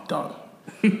 Oh, dog.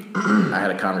 I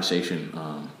had a conversation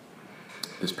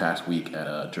this past week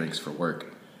at Drinks for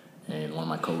Work, and one of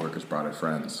my coworkers brought her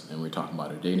friends, and we were talking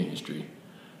about her dating history.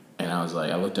 And I was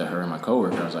like, I looked at her and my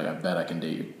coworker. I was like, I bet I can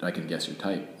guess your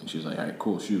type. And she was like, all right,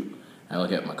 cool, shoot. And I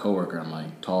look at my coworker. I'm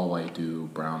like, tall white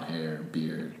dude, brown hair,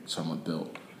 beard, somewhat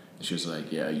built. And she was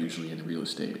like, yeah, usually in real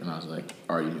estate. And I was like,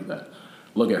 already knew that.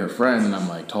 Look at her friend, and I'm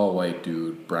like, tall white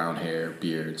dude, brown hair,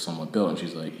 beard, somewhat built. And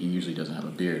she's like, he usually doesn't have a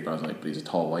beard. But I was like, but he's a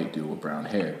tall white dude with brown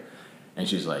hair. And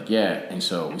she's like, yeah. And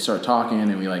so we start talking,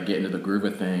 and we like get into the groove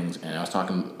of things. And I was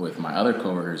talking with my other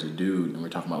coworkers, a dude, and we we're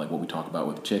talking about like what we talk about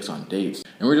with chicks on dates.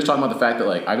 And we were just talking about the fact that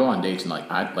like I go on dates, and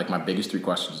like my biggest 3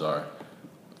 questions are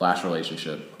last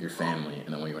relationship, your family,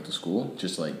 and then when you went to school,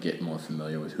 just like get more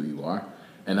familiar with who you are.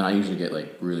 And then I usually get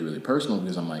like really, really personal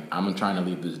because I'm like, I'm trying to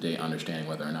leave this date understanding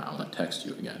whether or not I want to text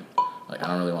you again. Like I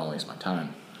don't really want to waste my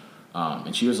time.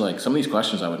 And she was like, some of these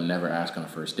questions I would never ask on a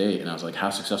first date. And I was like, how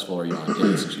successful are you on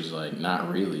dates? And she's like,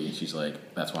 not really. And she's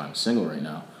like, that's why I'm single right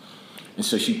now. And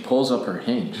so she pulls up her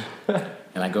Hinge,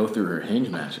 and I go through her Hinge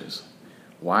matches.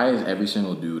 Why is every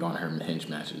single dude on her Hinge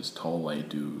matches tall white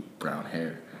dude, brown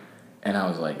hair? And I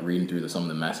was like reading through some of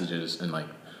the messages, and like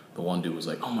the one dude was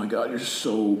like, oh my God, you're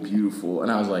so beautiful.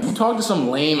 And I was like, you talk to some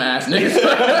lame ass niggas.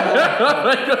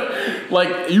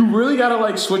 like you really gotta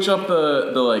like switch up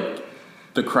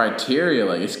the criteria.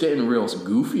 Like it's getting real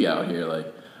goofy out here. Like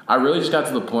I really just got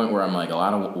to the point where I'm like, a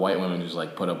lot of white women just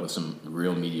like put up with some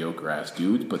real mediocre ass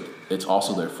dudes, but it's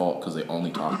also their fault because they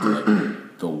only talk to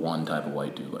like the one type of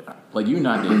white dude. Like you're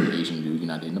not dating an Asian dude, you're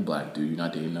not dating a black dude, you're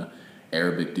not dating a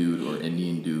Arabic dude or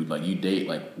Indian dude. Like you date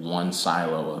like one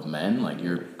silo of men. Like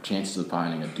your chances of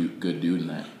finding a good dude in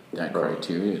that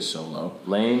criteria is so low.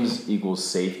 Lames equals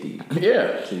safety.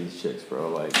 Yeah. To these chicks, bro.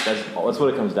 Like that's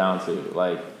what it comes down to.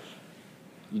 Like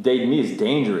you dating me is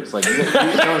dangerous. Like you know what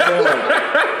I'm saying?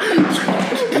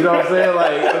 Like you know what I'm saying?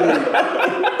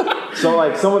 Like so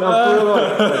like someone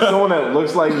like someone that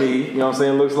looks like me, you know what I'm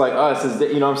saying, looks like us is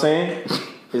you know what I'm saying?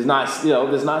 Is not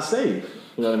it's not safe.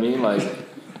 You know what I mean? Like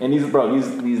and these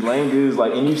lame dudes,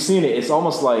 like, and you've seen it. It's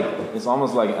almost like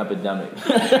an epidemic.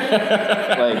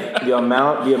 Like the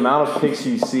amount of pics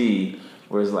you see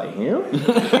where it's like him, like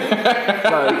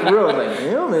for real, it's like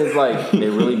him. It's like they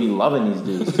really be loving these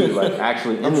dudes too. Like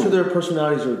actually, I'm sure their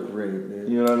personalities are great,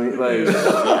 man. You know what I mean? Like,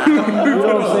 you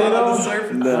know what I'm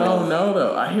saying? No. I don't know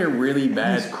though. I hear really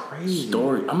bad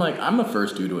stories. I'm the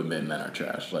first dude to admit men are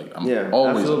trash. Like I'm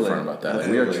always upfront about that. Like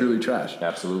we are truly trash.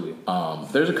 Absolutely.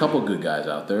 There's a couple good guys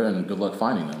out there, and good luck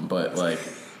finding them. But like,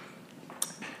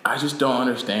 I just don't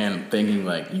understand thinking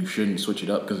like you shouldn't switch it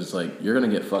up because it's like you're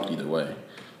gonna get fucked either way.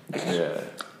 Yeah.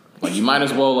 Like you might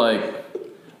as well like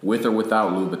with or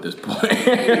without lube at this point.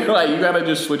 Like you gotta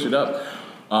just switch it up.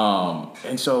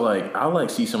 And so like I'll like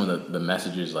see some of the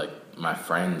messages like my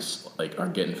friends like are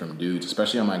getting from dudes,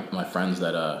 especially on my friends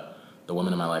that the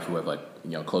women in my life who have like,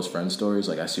 you know, close friend stories.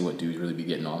 Like I see what dudes really be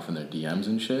getting off in their DMs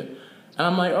and shit. And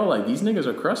I'm like, oh, like these niggas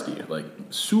are crusty, like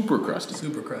super crusty.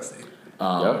 Super crusty.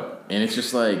 And it's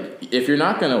just like if you're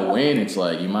not gonna win, it's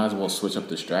like you might as well switch up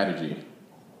the strategy.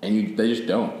 And they just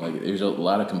don't. Like, there's a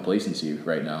lot of complacency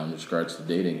right now in regards to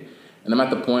dating. And I'm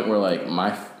at the point where, like, I'm,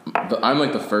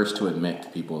 like, the first to admit to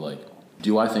people, like,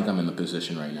 do I think I'm in the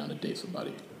position right now to date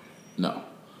somebody? No.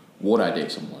 Would I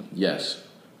date someone? Yes.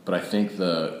 But I think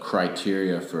the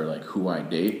criteria for, like, who I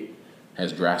date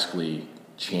has drastically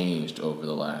changed over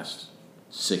the last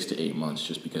 6 to 8 months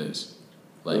just because,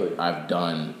 like, really? I've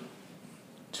done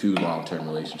 2 long-term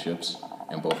relationships,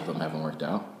 and both of them haven't worked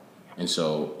out. And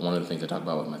so one of the things I talk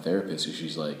about with my therapist is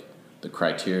she's like, the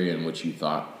criteria in which you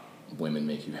thought women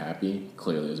make you happy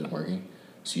clearly isn't working.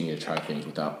 So you need to try things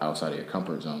outside of your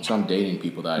comfort zone. So I'm dating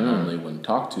people that I normally wouldn't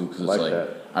talk to because it's like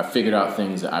I figured out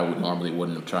things that I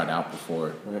wouldn't have tried out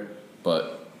before. Right.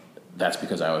 But that's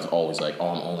because I was always like, oh,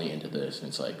 I'm only into this. And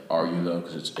it's like, are you though?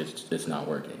 Because it's not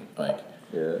working. Like,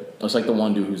 yeah. It's like the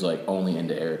one dude who's like only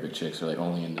into Arabic chicks or like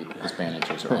only into Hispanic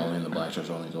chicks or only into black chicks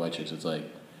or only into white chicks. It's like,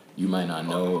 you might not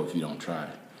know if you don't try.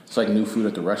 It's like new food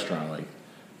at the restaurant. Like,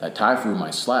 that Thai food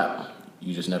might slap.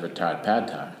 You just never tried pad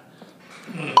Thai.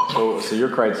 So your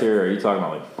criteria, are you talking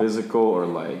about like physical or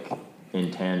like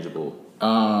intangible?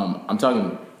 I'm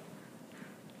talking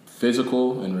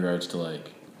physical in regards to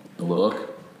like the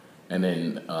look. And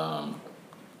then and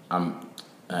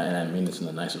I mean this in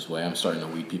the nicest way, I'm starting to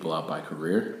weed people out by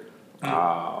career.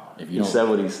 If you said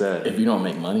what he said. If you don't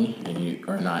make money and you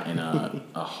are not in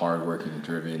a hard-working,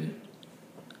 driven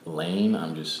lane,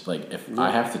 I'm just like, if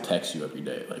I have to text you every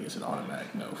day, like it's an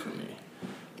automatic no for me.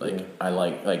 Like I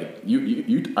like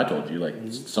you. I told you like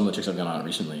some of the chicks I've gone on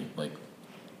recently, like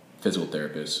physical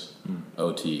therapist,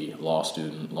 OT, law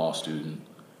student,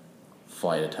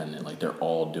 flight attendant. Like they're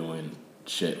all doing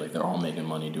shit. Like they're all making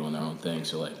money doing their own thing.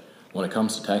 So like when it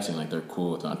comes to texting, like they're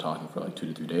cool with not talking for like 2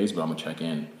 to 3 days, but I'm gonna check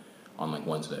in on like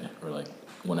Wednesday or like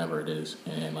whenever it is,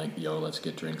 and like, yo, let's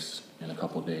get drinks in a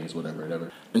couple of days,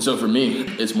 whatever. And so for me,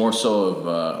 it's more so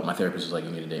of my therapist is like,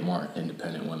 you need to date more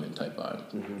independent women type vibe.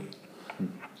 Mm-hmm.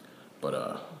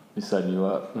 But he's setting you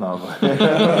up. No.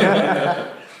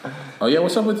 Oh yeah,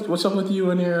 what's up with you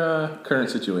and your current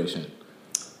situation?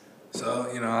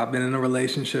 So, I've been in a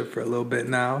relationship for a little bit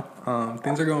now.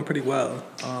 Things are going pretty well.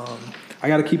 I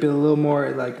got to keep it a little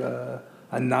more like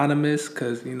anonymous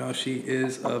because, she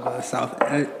is of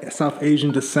South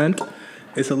Asian descent.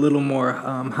 It's a little more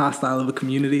hostile of a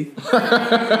community.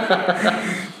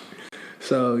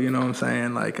 So, you know what I'm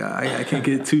saying? Like, I can't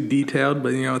get too detailed,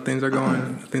 but, things are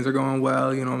going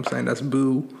well. You know what I'm saying? That's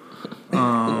boo.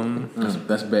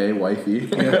 That's bae, wifey.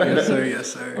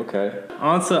 Yes, sir. Okay.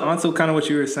 Also kind of what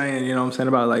you were saying, you know what I'm saying,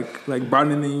 about like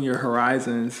broadening your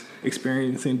horizons,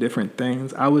 experiencing different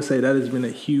things. I would say that has been a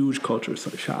huge culture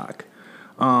shock.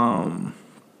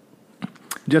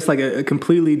 Just like a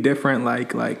completely different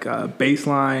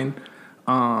baseline,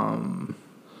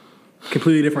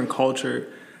 completely different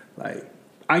culture. Like,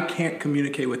 I can't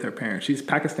communicate with her parents. She's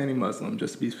Pakistani Muslim,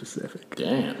 just to be specific.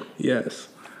 Damn. Yes.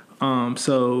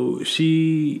 So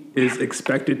she is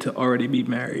expected to already be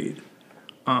married.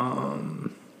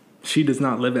 She does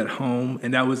not live at home,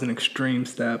 and that was an extreme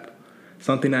step,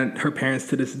 something that her parents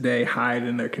to this day hide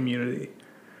in their community.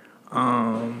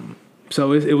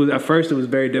 So it was at first it was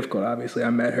very difficult. Obviously, I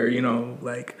met her,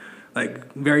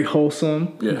 like very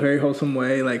wholesome, very wholesome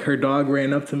way. Like, her dog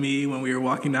ran up to me when we were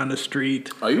walking down the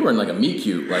street. Oh, you were in like a meet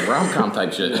cute, like rom-com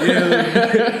type shit.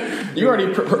 Yeah. You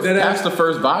already passed the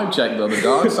first vibe check though. The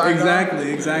dog signed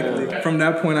Exactly. Yeah. From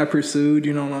that point, I pursued.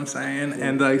 You know what I'm saying?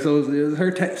 And like, so it was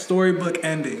her storybook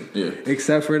ending. Yeah.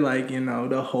 Except for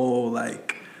the whole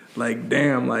like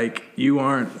damn, like, you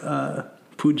aren't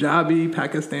Punjabi,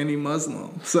 Pakistani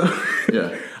Muslim, so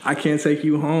yeah. I can't take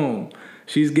you home.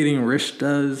 She's getting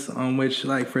rishtas, which,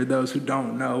 like, for those who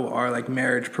don't know, are like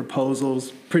marriage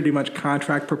proposals, pretty much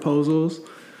contract proposals.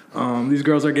 These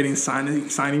girls are getting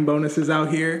signing bonuses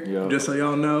out here, just so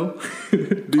y'all know.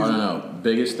 No.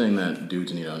 Biggest thing that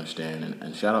dudes need to understand,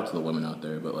 and shout out to the women out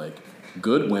there, but like,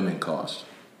 good women cost.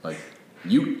 Like,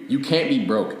 you can't be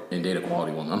broke and date a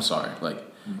quality woman. I'm sorry, like.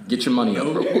 Get your money up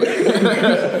real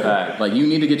quick. Like, you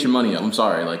need to get your money up. I'm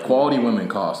sorry. Like, quality women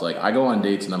cost. Like, I go on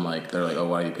dates and I'm like, they're like, oh,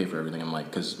 why do you pay for everything? I'm like,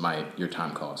 because your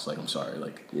time costs. Like, I'm sorry.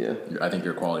 Like, I think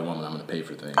you're a quality woman. I'm going to pay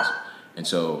for things. And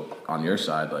so on your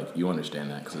side, like, you understand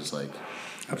that because it's like,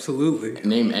 absolutely.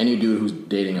 Name any dude who's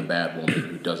dating a bad woman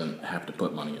who doesn't have to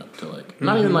put money up to, like,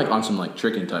 not even like on some like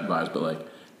tricking type vibes, but like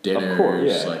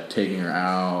dinners, like taking her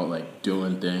out, like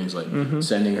doing things, like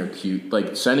sending her cute,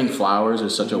 like sending flowers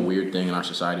is such a weird thing in our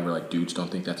society where like dudes don't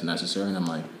think that's necessary, and I'm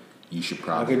like, you should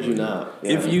probably. How could you not?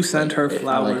 Yeah. If you send her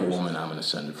flowers, if I like a woman, I'm gonna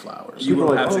send her flowers. You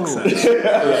will have success.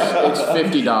 It's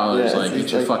 $50. Like,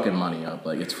 get your fucking money up.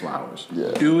 Like, it's flowers.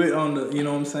 Yeah. Do it on the, you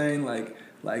know what I'm saying, like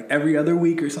every other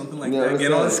week or something like that.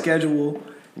 Get on a schedule,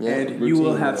 and routine, you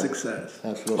will have success.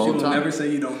 Absolutely. She will never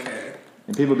say you don't care.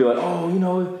 And people be like, oh,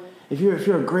 if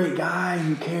you're a great guy and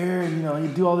you care and you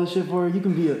do all this shit for her, you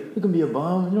can be a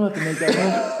bum. You don't have to make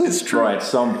that much. It's true. Bro, at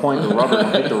some point the rubber will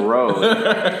hit the road,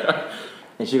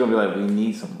 and she's gonna be like, we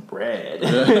need some bread.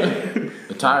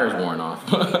 The tire's worn off.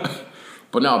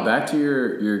 But now back to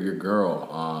your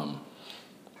girl.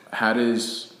 How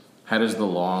does the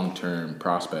long-term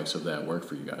prospects of that work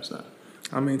for you guys then?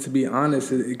 I mean, to be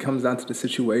honest, it comes down to the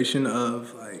situation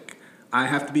of like, I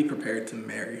have to be prepared to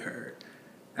marry her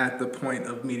at the point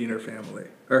of meeting her family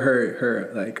or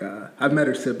her like I've met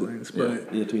her siblings,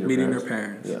 but meeting her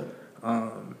parents. Yeah.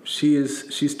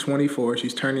 She's 24.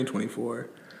 She's turning 24,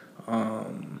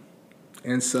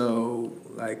 and so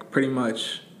like pretty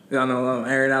much, I don't know, I'm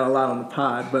airing out a lot on the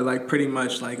pod, but like pretty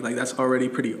much like that's already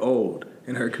pretty old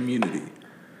in her community.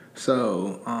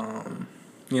 So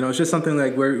it's just something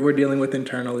like we're dealing with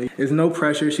internally. There's no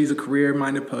pressure. She's a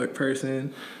career-minded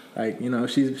person. Like,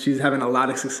 she's having a lot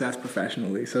of success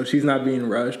professionally, so she's not being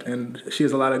rushed, and she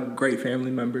has a lot of great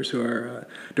family members who are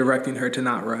directing her to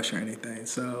not rush or anything.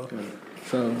 So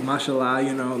mashallah,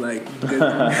 like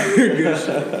good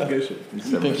shit.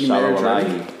 You think you marriage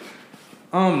ready?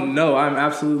 No, I'm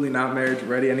absolutely not marriage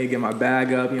ready. I need to get my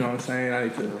bag up. You know what I'm saying? I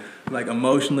need to like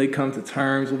emotionally come to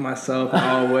terms with myself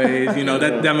always.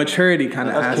 That maturity kind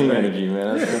of aspect. That's king energy,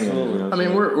 man. That's king energy. I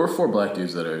mean, we're four black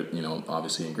dudes that are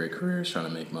obviously in great careers, trying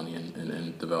to make money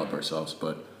and develop ourselves.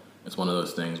 But it's one of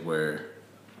those things where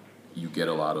you get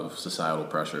a lot of societal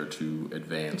pressure to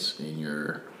advance in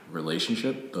your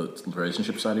relationship, the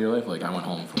relationship side of your life. Like, I went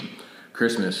home from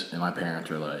Christmas and my parents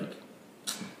were like,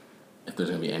 if there's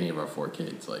gonna be any of our four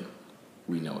kids, like,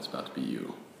 we know it's about to be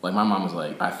you. Like, my mom was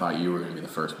like, I thought you were going to be the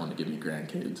first one to give me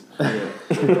grandkids.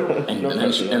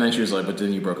 and then she was like, but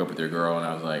then you broke up with your girl. And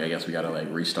I was like, I guess we got to, like,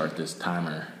 restart this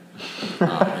timer.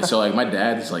 And so, like, my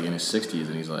dad's, like, in his 60s,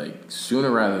 and he's like,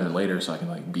 sooner rather than later so I can,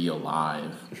 like, be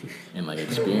alive and, like,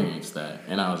 experience that.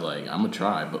 And I was like, I'm going to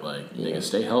try, but, like, nigga,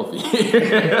 stay healthy.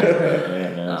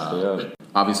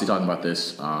 Obviously, talking about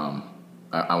this,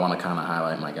 I want to kind of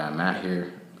highlight my guy Matt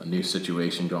here. A new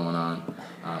situation going on.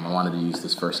 I wanted to use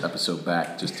this first episode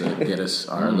back just to get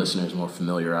our listeners more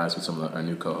familiarized with some of our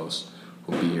new co-hosts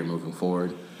who will be here moving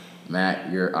forward.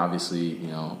 Matt, you're obviously,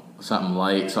 something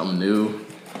light, something new.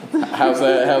 How's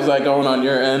that going on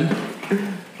your end?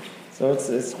 So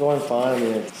it's going fine. I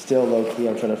mean, it's still low key.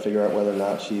 I'm trying to figure out whether or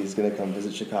not she's going to come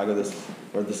visit Chicago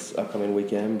this upcoming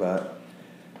weekend, but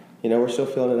we're still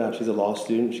feeling it out. She's a law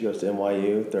student. She goes to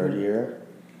NYU, third year.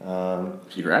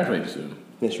 She graduates soon.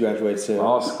 Yeah, she graduates soon.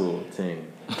 Law school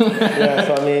team. Yeah,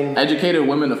 so I mean, educated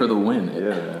women for the win.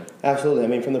 Yeah, absolutely. I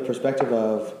mean, from the perspective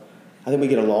of, I think we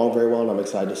get along very well, and I'm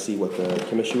excited to see what the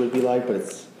chemistry would be like. But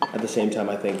it's at the same time,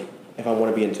 I think if I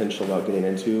want to be intentional about getting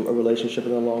into a relationship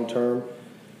in the long term,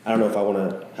 I don't know if I want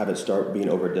to have it start being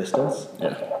over distance.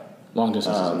 Yeah, long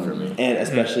distance isn't for me. And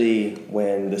especially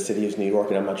when the city is New York,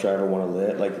 and I'm not sure I ever want to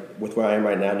live. Like, with where I am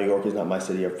right now, New York is not my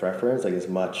city of preference. Like, as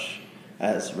much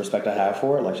as respect I have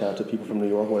for it, like, shout out to people from New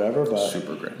York, whatever, but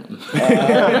super gremlin.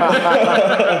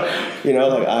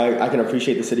 Like, I can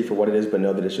appreciate the city for what it is, but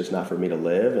know that it's just not for me to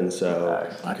live. And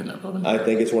so I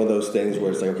think it's one of those things where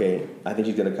it's like, okay, I think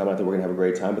she's gonna come. I think we're gonna have a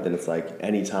great time, but then it's like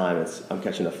anytime I'm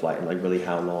catching a flight, and like, really,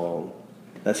 how long?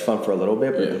 That's fun for a little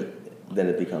bit, but then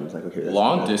it becomes like, okay,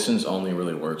 long distance only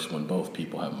really works when both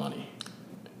people have money,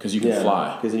 because you can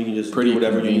fly, because you can just do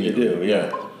whatever you need to do.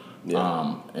 Yeah.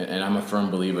 And I'm a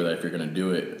firm believer that if you're going to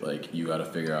do it, like, you got to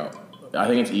figure out, I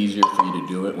think it's easier for you to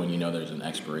do it when you know there's an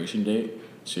expiration date.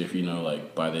 So if you know,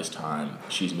 like, by this time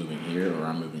she's moving here or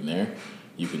I'm moving there,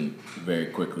 you can very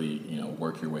quickly,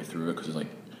 work your way through it, because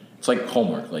it's like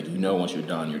homework. Like, once you're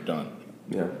done, you're done.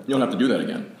 Yeah. You don't have to do that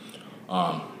again.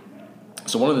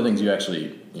 So one of the things you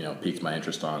actually, piqued my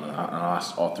interest on, and I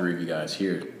asked all three of you guys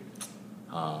here,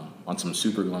 on some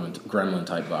super gremlin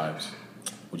type vibes,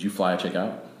 would you fly a chick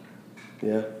out?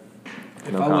 Yeah.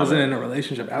 If I wasn't in a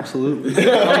relationship, absolutely.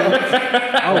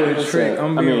 I would trick.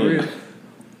 I'm being real.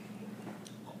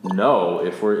 No,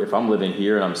 if I'm living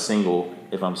here and I'm single,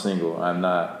 I'm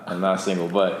not single,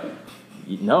 but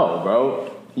no,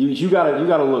 bro. You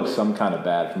gotta look some kind of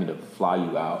bad for me to fly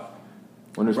you out.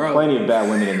 When there's plenty of bad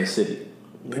women in the city.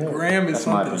 The gram is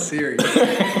something serious.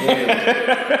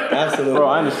 Absolutely. Bro,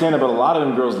 I understand it, but a lot of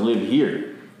them girls live here.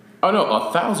 Oh no,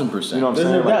 1,000%. You know what I'm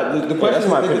saying? Like, the question is,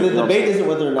 the debate isn't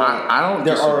whether or not I don't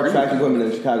there are disagree attractive with you.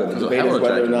 women in Chicago. The There's a debate hell is of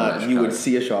whether or attractive women not in you would Chicago.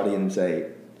 see a shawty and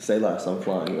say less, I'm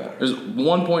flying you out. There's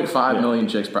 1.5 million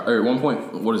chicks, or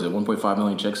 1.5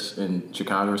 million chicks in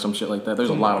Chicago or some shit like that.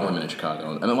 There's a lot of women in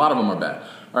Chicago, and a lot of them are bad.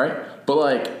 All right, but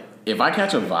like, if I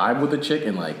catch a vibe with a chick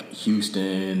in like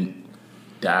Houston,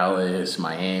 Dallas,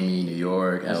 Miami, New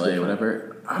York, LA,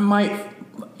 whatever, I might.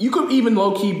 You could even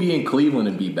low key be in Cleveland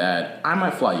and be bad. I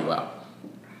might fly you out.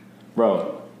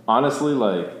 Bro, honestly,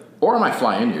 like... Or I might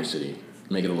fly into your city,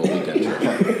 make it a little weekend trip.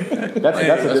 that's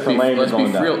a different lane Let's going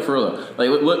be down. for real. Like,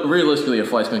 realistically, a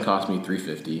flight's going to cost me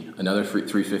 $350, another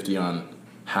 $350 on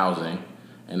housing,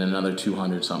 and then another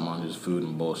 $200 something on just food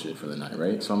and bullshit for the night,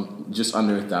 right? So I'm just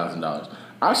under $1,000.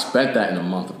 I spent that in a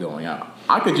month of going out.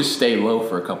 I could just stay low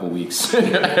for a couple weeks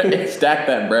and stack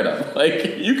that bread up.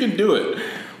 Like, you can do it.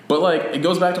 But, like, it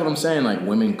goes back to what I'm saying, like,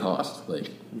 women cost. Like,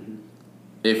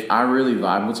 if I really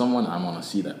vibe with someone, I want to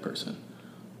see that person.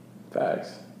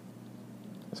 Facts.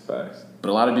 That's facts. But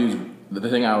a lot of dudes, the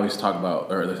thing I always talk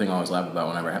about, or the thing I always laugh about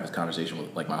whenever I have this conversation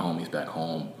with, like, my homies back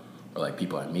home, or, like,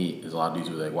 people I meet, is a lot of dudes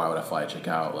who are like, why would I fly a chick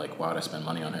out? Like, why would I spend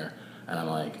money on her? And I'm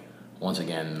like, once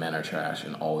again, men are trash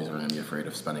and always are going to be afraid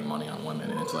of spending money on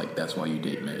women. And it's like, that's why you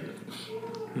date mid.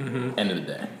 Mm-hmm. End of the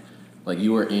day. Like,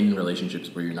 you are in relationships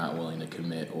where you're not willing to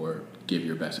commit or give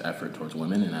your best effort towards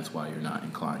women, and that's why you're not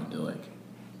inclined to, like,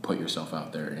 put yourself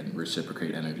out there and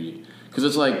reciprocate energy. Because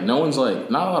it's like, not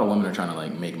a lot of women are trying to,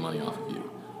 like, make money off of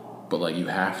you. But, like, you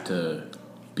have to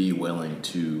be willing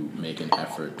to make an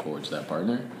effort towards that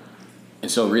partner.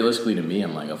 And so, realistically, to me,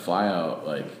 I'm like, a fly out,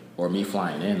 like, or me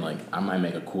flying in, like, I might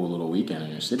make a cool little weekend in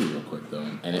your city real quick, though.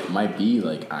 And it might be,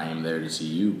 like, I am there to see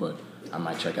you, but I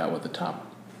might check out what the top,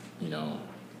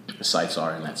 sites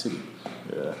are in that city.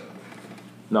 Yeah.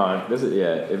 No, if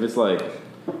it's like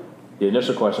the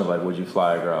initial question of like, would you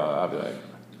fly a girl? I'd be like,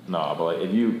 no. But like,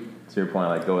 if you, to your point,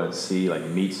 like go and see, like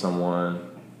meet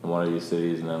someone, in one of these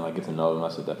cities and then like get to know them,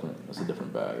 that's a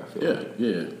different bag. I feel.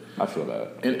 Yeah. I feel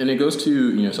that. And it goes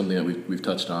to something that we've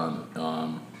touched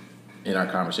on in our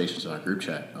conversations in our group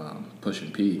chat, Push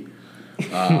and P.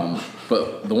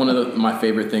 But one of my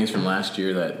favorite things from last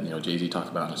year that Jay-Z talked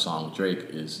about in a song with Drake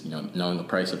is knowing the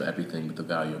price of everything but the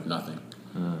value of nothing.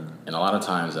 And a lot of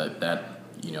times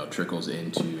that trickles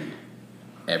into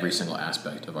every single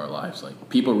aspect of our lives. Like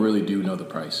people really do know the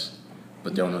price,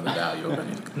 but don't know the value of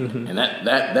anything. And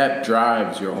that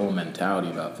drives your whole mentality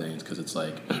about things, because it's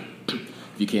like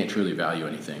if you can't truly value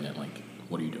anything, then like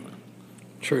what are you doing?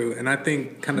 True. And I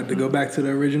think kind of to go back to the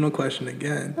original question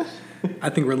again,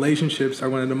 I think relationships are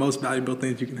one of the most valuable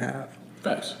things you can have.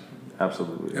 Facts.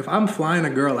 Absolutely. If I'm flying a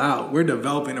girl out, we're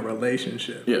developing a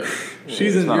relationship. Yeah.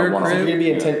 She's in your crib.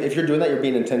 If you're doing that, you're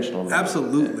being intentional.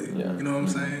 Absolutely. Yeah. You know what I'm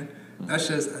saying?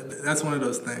 That's one of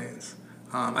those things.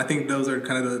 I think those are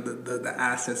kind of the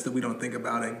assets that we don't think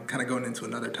about. And kind of going into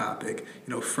another topic,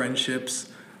 friendships,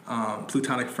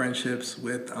 platonic friendships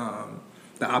with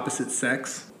the opposite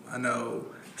sex. I know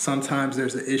sometimes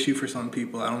there's an issue for some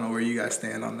people. I don't know where you guys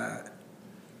stand on that.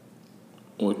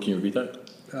 What, can you repeat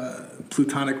that?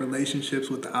 Plutonic relationships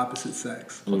with the opposite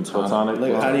sex. Platonic.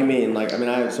 Like, how do you mean? Like, I mean,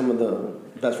 I have some of the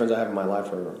best friends I have in my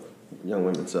life are young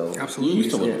women. So Absolutely. You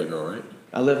used to live with a girl, right?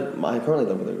 I currently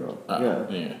live with a girl.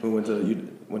 Yeah. Who went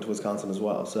to Wisconsin as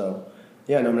well. So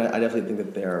yeah, no, I mean, I definitely think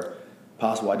that they're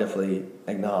possible. I definitely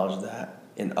acknowledge that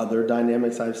in other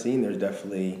dynamics I've seen, there's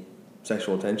definitely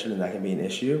sexual tension, and that can be an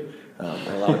issue. And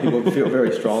a lot of people feel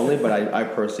very strongly, but I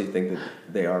personally think that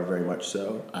they are very much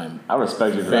so. I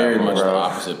respect you for very that, much bro. the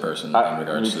opposite person in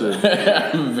regards to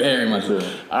that. I'm very much.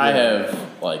 I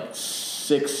have like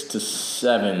 6 to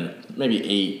 7, maybe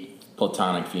 8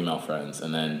 platonic female friends,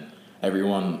 and then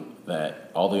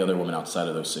all the other women outside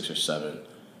of those 6 or 7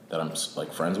 that I'm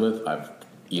like friends with, I've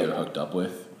either hooked up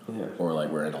with. Yeah. Or like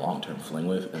we're in a long-term fling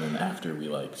with, and then after we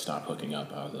like stopped hooking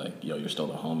up, I was like, yo, you're still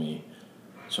the homie,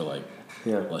 so like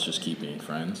let's just keep being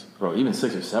friends. Bro, even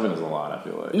 6 or 7 is a lot, I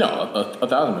feel like. No,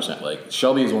 1,000%. Like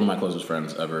Shelby is one of my closest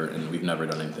friends ever, and we've never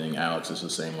done anything. Alex is the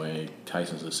same way.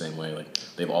 Tyson's the same way. Like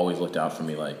they've always looked out for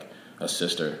me like a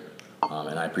sister,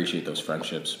 and I appreciate those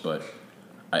friendships. But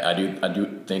I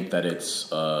do think that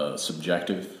it's a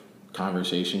subjective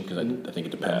conversation, because I think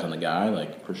it depends on the guy.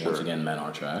 Like once again, men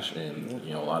are trash, and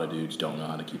a lot of dudes don't know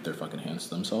how to keep their fucking hands to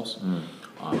themselves.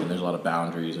 And there's a lot of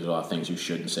boundaries. There's a lot of things you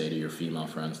shouldn't say to your female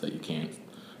friends that you can't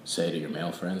say to your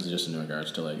male friends, just in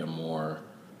regards to like a more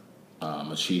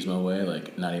machismo way,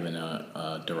 like not even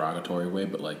a derogatory way,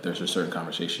 but like there's just certain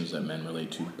conversations that men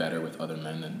relate to better with other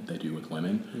men than they do with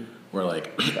women. Where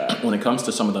like when it comes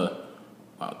to some of the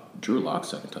Drew Lock's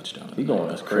second touchdown, He going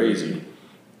that's crazy.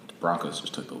 The Broncos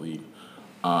just took the lead.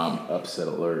 Upset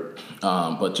alert.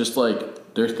 But just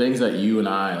like there's things that you and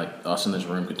I, like us in this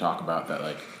room, could talk about that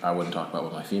like I wouldn't talk about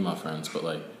with my female friends, but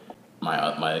like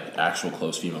my actual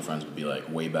close female friends would be like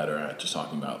way better at just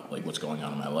talking about like what's going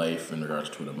on in my life in regards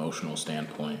to an emotional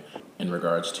standpoint, in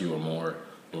regards to a more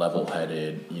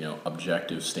level-headed,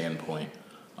 objective standpoint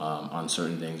on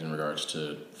certain things in regards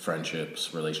to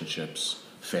friendships, relationships,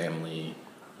 family,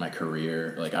 my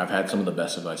career. Like I've had some of the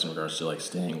best advice in regards to like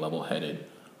staying level-headed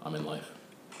in life.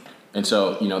 And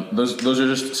so, those are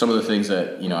just some of the things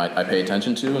that, I pay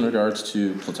attention to in regards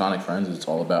to platonic friends. It's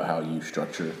all about how you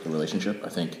structure the relationship. I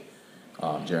think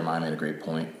Jeremiah made a great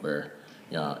point where,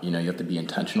 you have to be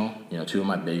intentional. 2 of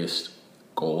my biggest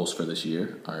goals for this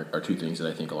year are 2 things that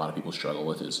I think a lot of people struggle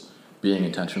with, is being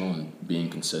intentional and being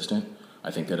consistent.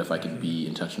 I think that if I can be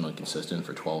intentional and consistent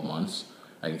for 12 months,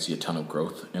 I can see a ton of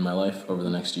growth in my life over the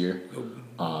next year.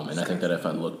 And I think that if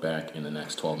I look back in the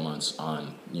next 12 months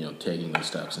on, taking those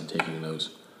steps and taking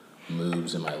those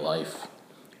moves in my life,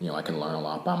 I can learn a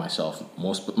lot about myself.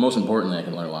 Most importantly, I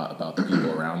can learn a lot about the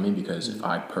people around me, because if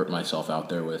I put myself out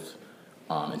there with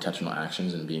intentional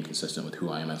actions and being consistent with who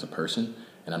I am as a person,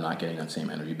 and I'm not getting that same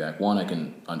energy back, 1, I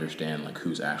can understand like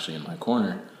who's actually in my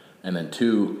corner, and then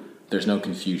 2, there's no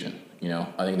confusion.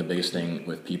 I think the biggest thing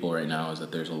with people right now is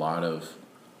that there's a lot of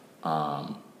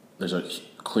there's a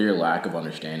clear lack of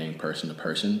understanding person to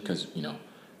person, because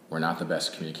we're not the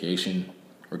best communication.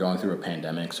 We're going through a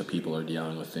pandemic, so people are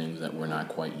dealing with things that we're not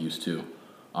quite used to.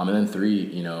 And then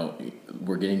 3,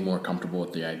 we're getting more comfortable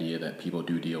with the idea that people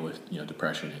do deal with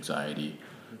depression, anxiety,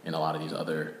 and a lot of these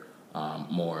other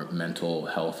more mental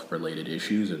health related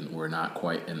issues, and we're not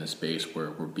quite in the space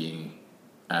where we're being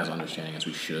as understanding as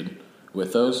we should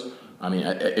with those. I mean,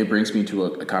 it brings me to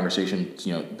a conversation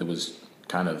that was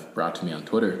kind of brought to me on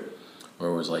Twitter, where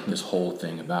it was like this whole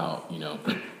thing about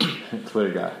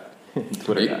Twitter guy.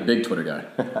 Big Twitter guy.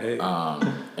 Hey.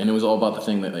 And it was all about the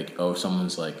thing that like, if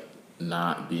someone's like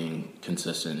not being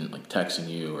consistent, like texting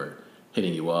you or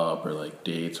hitting you up or like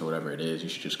dates or whatever it is, you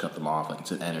should just cut them off. Like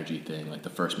it's an energy thing. Like the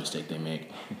first mistake they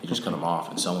make, you just cut them off.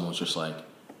 And someone was just like,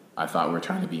 I thought we were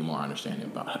trying to be more understanding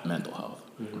about mental health.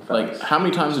 Mm-hmm. Like how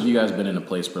many times have you guys been in a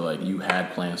place where like you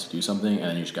had plans to do something and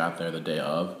then you just got there the day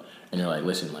of and you're like,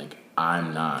 listen, like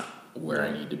I'm not where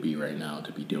I need to be right now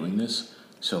to be doing this.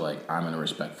 So like I'm gonna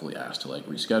respectfully ask to like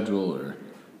reschedule or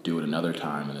do it another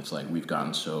time. And it's like we've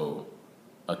gotten so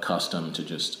accustomed to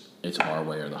just it's our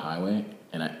way or the highway.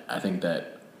 And I think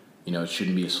that, you know, it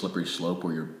shouldn't be a slippery slope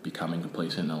where you're becoming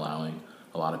complacent and allowing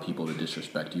a lot of people to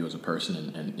disrespect you as a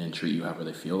person and treat you however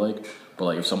they feel like. But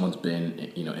like if someone's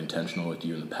been, you know, intentional with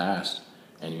you in the past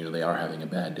and, you know, they are having a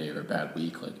bad day or a bad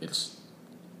week, like it's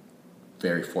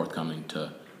very forthcoming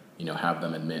to, you know, have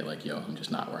them admit like, yo, I'm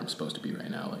just not where I'm supposed to be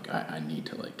right now. Like I need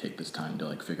to like take this time to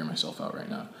like figure myself out right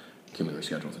now. Can we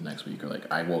reschedule to next week? Or like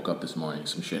I woke up this morning,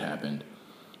 some shit happened,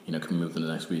 you know, can we move to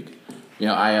the next week? You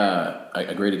know,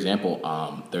 a great example,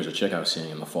 there's a chick I was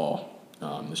seeing in the fall.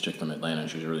 This chick from Atlanta,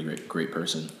 she was a really great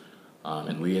person.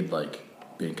 And we had like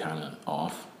been kind of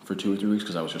off for 2 or 3 weeks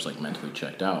because I was just like mentally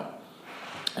checked out.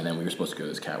 And then we were supposed to go to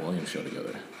this Cat Williams show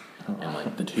together. And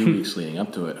like the 2 weeks leading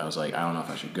up to it, I was like, I don't know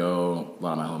if I should go. A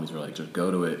lot of my homies were like, just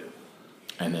go to it.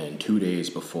 And then 2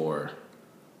 days before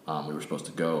we were supposed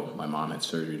to go, my mom had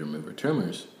surgery to remove her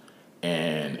tumors.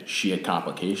 And she had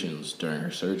complications during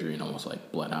her surgery and almost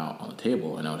like bled out on the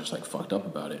table. And I was just like fucked up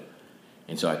about it.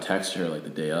 And so I texted her like the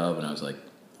day of and I was like,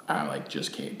 I like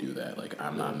just can't do that. Like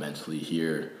I'm not mentally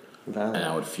here. And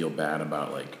I would feel bad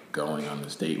about like going on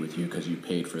this date with you because you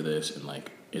paid for this and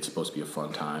like it's supposed to be a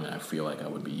fun time and I feel like I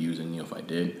would be using you if I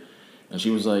did. And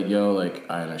she was like, yo, like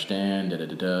I understand,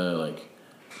 like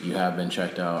you have been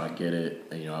checked out, I get it.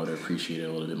 And, you know, I would appreciate it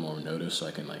a little bit more notice so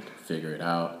I can like figure it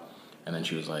out. And then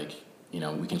she was like, you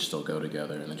know, we can still go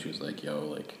together. And then she was like, yo,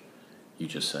 like you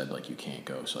just said like you can't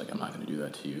go, so like I'm not gonna do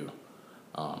that to you.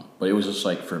 But it was just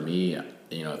like for me,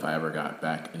 you know, if I ever got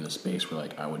back in the space where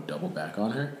like I would double back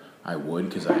on her, I would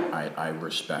because I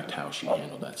respect how she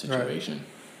handled that situation. Right.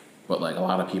 But like a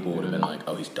lot of people would have been like,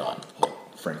 oh, he's done. Like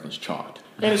Franklin's chalked.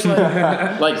 And it's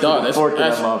like dog, that's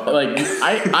like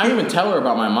I didn't even tell her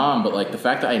about my mom, but like the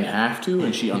fact that I didn't have to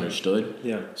and she understood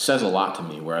says a lot to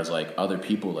me. Whereas like other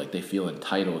people, like they feel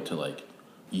entitled to like,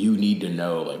 you need to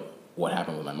know like what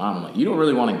happened with my mom. I'm like, you don't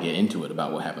really want to get into it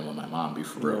about what happened with my mom, be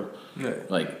for real. Yeah.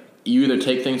 Like you either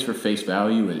take things for face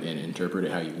value and interpret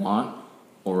it how you want,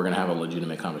 or we're gonna have a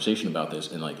legitimate conversation about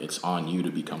this and like it's on you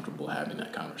to be comfortable having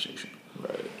that conversation.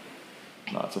 Right.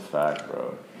 No, it's a fact,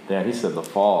 bro. Damn, he said the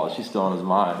fall. She's still on his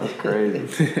mind. That's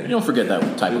crazy. You don't forget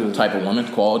that type of woman.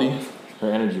 Quality.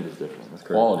 Her energy was different. That's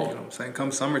crazy. Quality. You know what I'm saying?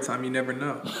 Come summertime, you never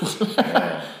know.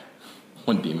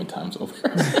 When demon time's over.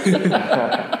 Does it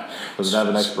have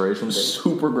an expiration date?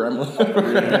 Super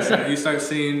gremlin. So you start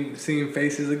seeing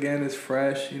faces again. It's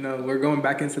fresh. You know, we're going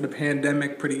back into the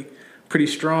pandemic pretty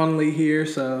strongly here.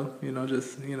 So, you know,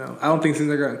 just, you know, I don't think things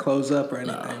are going to close up or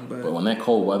anything. But when that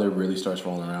cold weather really starts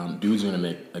rolling around, dude's going to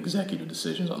make executive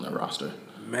decisions on their roster.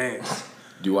 Man.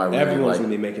 Do I really Everyone's like... going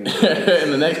to be making decisions.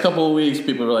 In the next couple of weeks,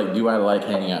 people are like, do I like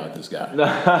hanging out with this guy?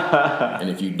 And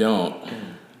if you don't,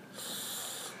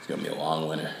 it's going to be a long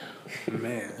winter.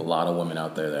 Man. A lot of women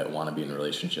out there that want to be in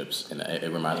relationships. And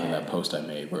it reminds me of that post I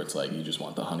made where it's like, you just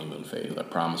want the honeymoon phase. I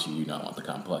promise you, you don't want the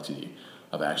complexity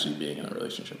of actually being in a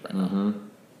relationship right now. Mm-hmm.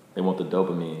 They want the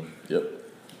dopamine. Yep.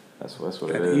 That's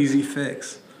what it An is. easy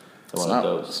fix. It's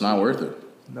not worth it.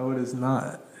 No, it is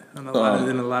not. In a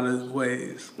lot of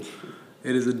ways.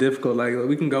 It is a difficult, like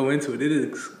we can go into it. It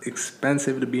is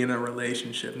expensive to be in a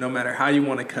relationship, no matter how you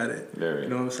want to cut it. Very. You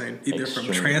know what I'm saying? Either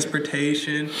Extremely. from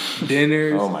transportation,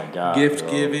 dinners, oh my God, gift bro.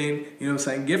 giving. You know what I'm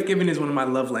saying? Gift giving is one of my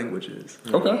love languages.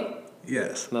 Okay.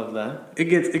 Yes. Love that. It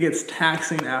gets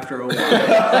taxing after a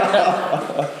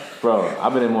while. Bro,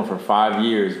 I've been in one for 5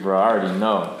 years, bro. I already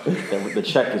know that the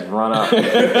check is run up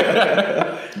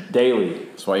daily.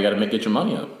 That's why you got to get your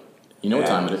money up. You know what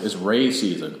time it is? It's raise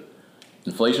season.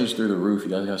 Inflation's through the roof.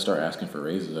 You guys got to start asking for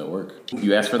raises at work.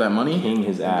 You ask for that money? King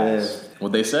his ass.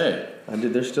 What'd they say? I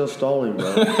did. They're still stalling,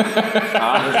 bro. It's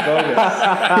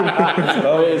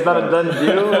not a done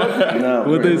deal?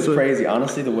 No, it was crazy.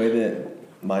 Honestly, the way that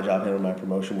my job handled my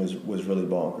promotion was really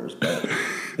bonkers. But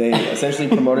they essentially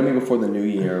promoted me before the new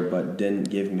year, but didn't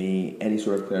give me any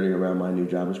sort of clarity around my new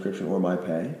job description or my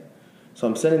pay. So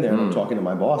I'm sitting there and I'm talking to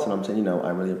my boss and I'm saying, you know,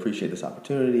 I really appreciate this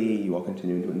opportunity. You all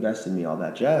continue to invest in me, all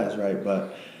that jazz, right?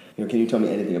 But, you know, can you tell me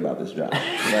anything about this job?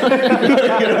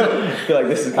 I feel like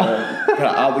this is kind of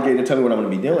obligated to tell me what I'm going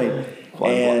to be doing.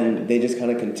 And they just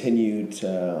kind of continued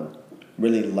to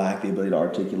really lack the ability to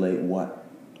articulate what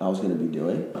I was going to be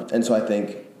doing. And so I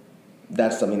think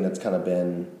that's something that's kind of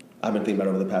I've been thinking about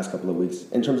over the past couple of weeks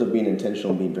in terms of being intentional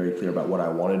and being very clear about what I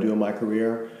want to do in my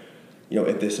career.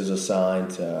 If this is a sign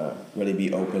to really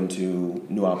be open to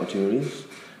new opportunities.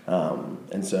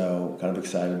 And so kind of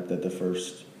excited that the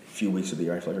first few weeks of the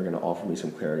year I feel like are going to offer me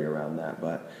some clarity around that.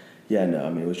 But yeah, no, I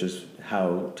mean, it was just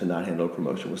how to not handle a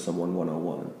promotion with someone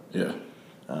 101. Yeah.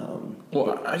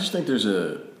 Well, I just think there's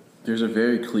a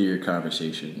very clear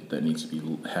conversation that needs to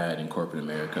be had in corporate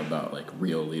America about like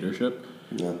real leadership.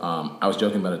 Yeah. I was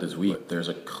joking about it this week. There's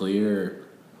a clear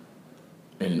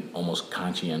and almost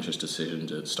conscientious decision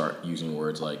to start using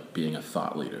words like being a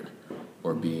thought leader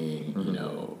or being,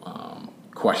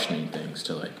 questioning things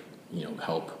to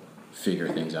help figure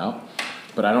things out.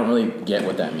 But I don't really get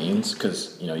what that means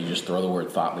because, you just throw the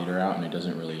word thought leader out and it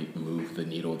doesn't really move the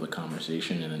needle of the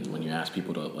conversation. And then when you ask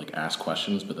people to ask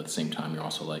questions, but at the same time, you're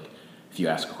also if you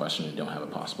ask a question and don't have a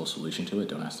possible solution to it,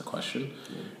 don't ask the question.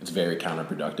 It's very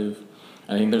counterproductive.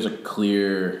 I think there's a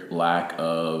clear lack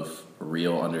of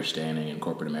real understanding in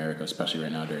corporate America, especially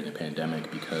right now during the pandemic,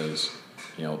 because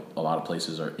a lot of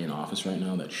places are in office right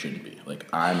now that shouldn't be.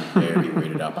 I'm very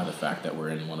weirded out by the fact that we're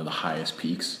in one of the highest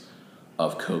peaks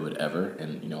of COVID ever,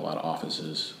 and a lot of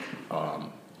offices,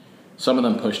 some of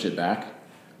them pushed it back,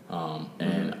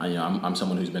 and I'm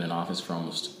someone who's been in office for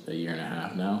almost a year and a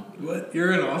half now. What?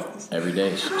 You're in office? Every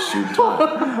day, suit and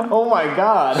tie. Oh my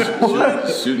God.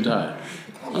 Suit and tie.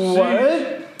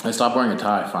 What? I stopped wearing a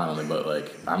tie finally, but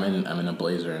I'm in a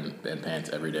blazer and pants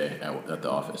every day at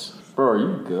the office. Bro, are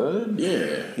you good?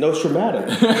 Yeah. No, it's traumatic.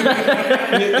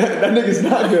 That nigga's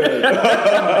not good.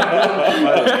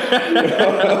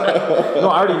 No,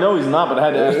 I already know he's not, but I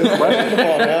had to ask this question. Come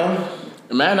on now.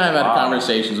 Matt and I have had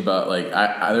conversations about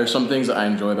there's some things that I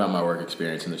enjoy about my work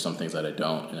experience and there's some things that I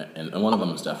don't, and one of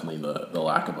them is definitely the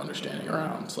lack of understanding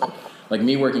around. It's like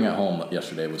me working at home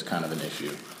yesterday was kind of an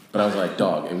issue, but I was like,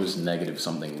 dog, it was negative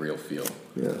something real feel.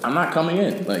 Yeah. I'm not coming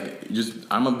in.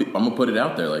 I'm gonna put it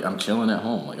out there. I'm chilling at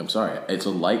home. I'm sorry, it's a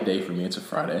light day for me. It's a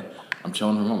Friday. I'm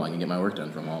chilling from home. I can get my work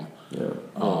done from home. Yeah.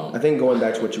 I think going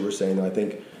back to what you were saying, though, I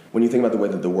think when you think about the way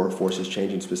that the workforce is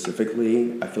changing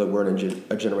specifically, I feel like we're in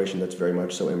a generation that's very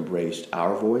much so embraced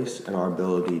our voice and our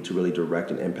ability to really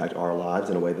direct and impact our lives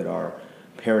in a way that our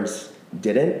parents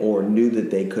didn't or knew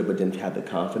that they could but didn't have the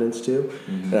confidence to.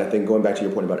 Mm-hmm. And I think going back to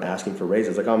your point about asking for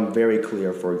raises, I'm very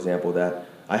clear, for example, that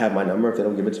I have my number. If they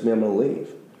don't give it to me, I'm going to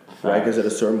leave. Right? Because at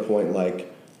a certain point,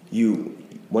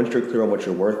 once you're clear on what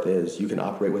your worth is, you can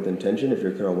operate with intention if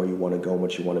you're clear on where you want to go and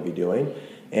what you want to be doing.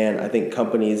 And I think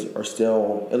companies are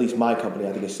still, at least my company,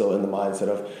 I think is still in the mindset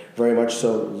of very much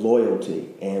so loyalty.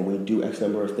 And we do X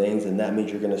number of things, and that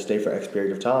means you're going to stay for X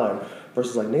period of time.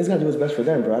 Versus niggas got to do what's best for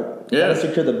them, bro. I got to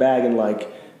secure the bag and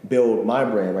build my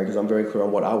brand, right? Because I'm very clear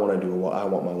on what I want to do and what I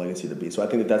want my legacy to be. So I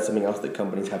think that's something else that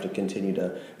companies have to continue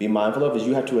to be mindful of, is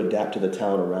you have to adapt to the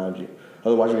talent around you.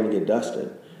 Otherwise, you're going to get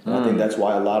dusted. And I think that's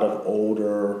why a lot of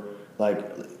older,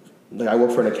 I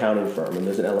work for an accounting firm, and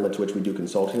there's an element to which we do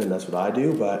consulting, and that's what I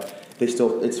do, but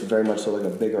it's very much so a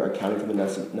bigger accounting firm, and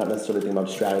that's not necessarily thinking about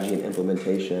strategy and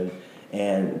implementation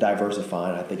and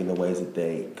diversifying, I think, in the ways that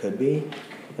they could be.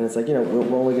 And it's we're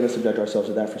only going to subject ourselves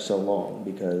to that for so long,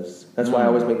 because that's why I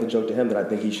always make the joke to him that I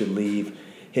think he should leave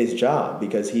his job,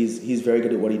 because he's very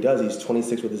good at what he does. He's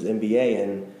 26 with his MBA,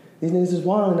 and these niggas is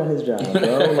wilding at his job,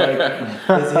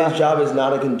 bro. His job is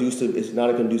not a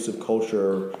conducive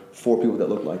culture for people that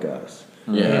look like us.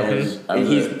 Yeah,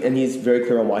 and he's very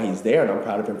clear on why he's there, and I'm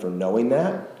proud of him for knowing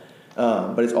that.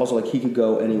 But it's also he could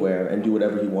go anywhere and do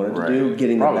whatever he wanted to do,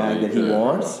 getting the bag that he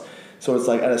wants. So it's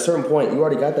at a certain point, you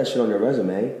already got that shit on your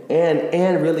resume,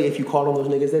 and really, if you called on those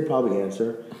niggas, they'd probably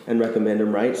answer and recommend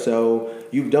them, right? So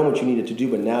you've done what you needed to do,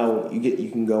 but now you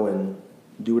can go and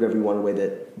do whatever you want in a way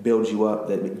that builds you up,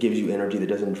 that gives you energy, that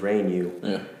doesn't drain you.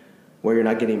 Yeah. Where you're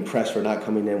not getting pressed for not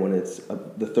coming in when it's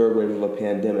the third wave of a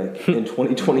pandemic in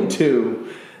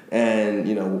 2022, and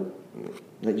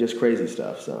just crazy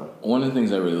stuff. So one of the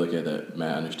things I really look at that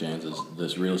Matt understands is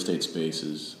this real estate space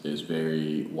is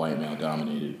very white male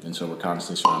dominated, and so we're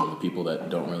constantly surrounded with people that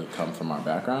don't really come from our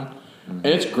background. Mm-hmm. And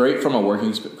it's great from a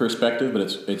working perspective, but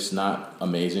it's not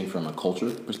amazing from a culture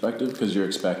perspective, because you're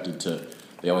expected to.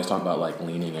 They always talk about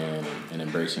leaning in and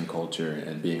embracing culture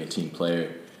and being a team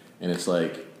player, and it's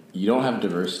you don't have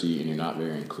diversity and you're not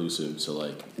very inclusive. So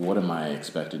what am I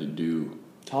expected to do?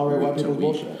 Tolerate white people's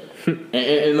bullshit.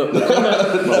 And look,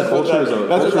 culture is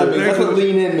that's what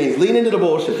lean in means. Lean into the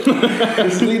bullshit.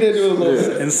 Just lean into it a little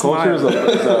bit. And culture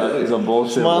is a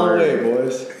bullshit smile word. Away,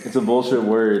 boys. It's a bullshit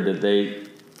word that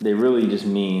they really just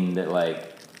mean that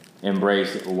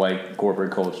embrace white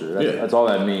corporate culture. That's all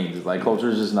that means. It's culture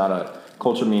is just not a.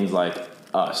 Culture means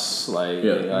us. Like,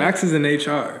 Yeah. like Max is in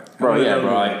HR. bro, yeah, How bro.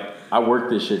 about Like, I work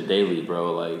this shit daily,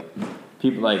 bro. Like,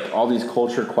 people, like, all these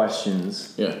culture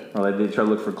questions. Yeah. Or, like, they try to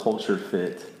look for culture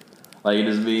fit. Like, it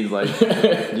just means, like,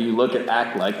 do you look and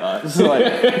act like us? Like,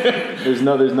 there's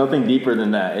nothing deeper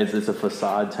than that. It's a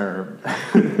facade term.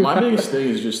 My biggest thing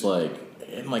is just like,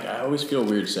 and like I always feel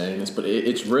weird saying this, but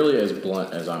it's really as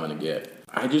blunt as I'm gonna get.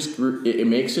 It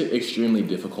makes it extremely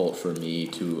difficult for me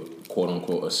to quote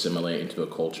unquote assimilate into a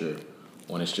culture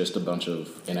when it's just a bunch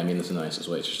of, and I mean this in the nicest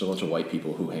way, it's just a bunch of white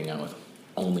people who hang out with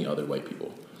only other white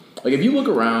people. Like if you look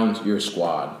around your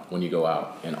squad when you go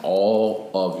out and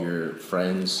all of your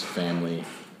friends, family,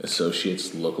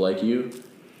 associates look like you,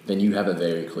 then you have a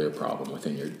very clear problem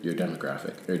within your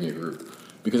demographic or in your group.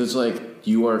 Because it's like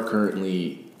you are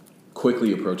currently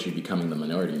quickly approaching becoming the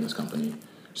minority in this company.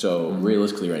 So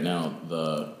realistically right now,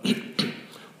 the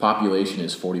population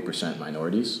is 40%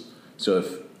 minorities. So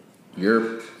if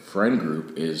your friend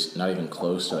group is not even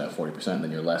close to that 40%,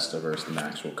 then you're less diverse than the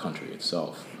actual country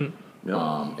itself. Yep.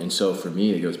 And so for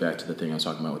me, it goes back to the thing I was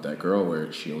talking about with that girl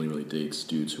where she only really dates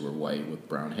dudes who are white with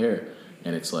brown hair.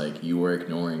 And it's like you are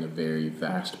ignoring a very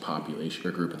vast population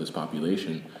or group of this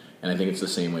population. And I think it's the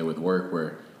same way with work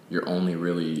where you're only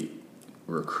really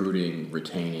recruiting,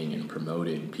 retaining, and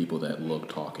promoting people that look,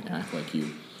 talk, and act like you.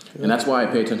 And that's why I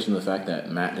pay attention to the fact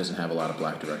that Matt doesn't have a lot of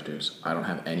black directors. I don't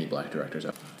have any black directors.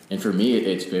 And for me,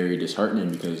 it's very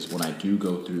disheartening because when I do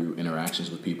go through interactions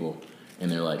with people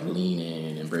and they're like, lean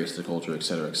in, embrace the culture, et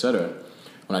cetera,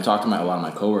 when I talk to a lot of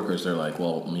my coworkers, they're like,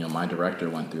 well, you know, my director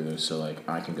went through this, so like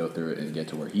I can go through it and get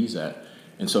to where he's at.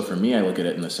 And so for me, I look at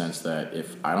it in the sense that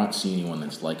if I don't see anyone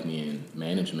that's like me in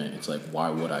management, it's like, why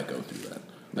would I go through that?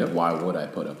 Like, why would I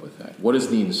put up with that? What is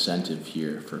the incentive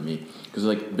here for me? Because,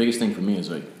 like, the biggest thing for me is,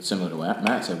 like, similar to what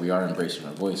Matt said, we are embracing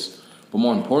our voice. But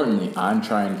more importantly, I'm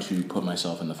trying to put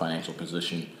myself in the financial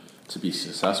position to be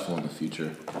successful in the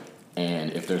future.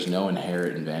 And if there's no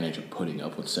inherent advantage of putting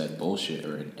up with said bullshit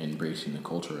or embracing the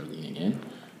culture or leaning in,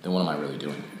 then what am I really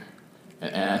doing here?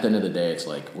 And at the end of the day, it's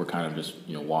like we're kind of just,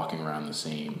 you know, walking around the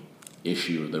same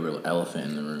issue, the real elephant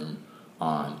in the room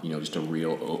on, you know, just a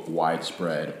real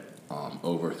widespread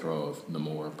overthrow of the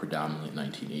more predominant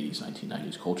 1980s,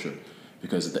 1990s culture.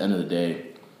 Because at the end of the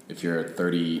day, if you're a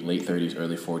late 30s,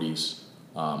 early 40s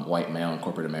white male in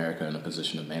corporate America in a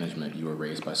position of management, you were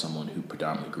raised by someone who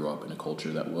predominantly grew up in a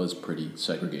culture that was pretty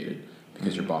segregated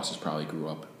because your bosses probably grew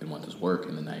up and went to work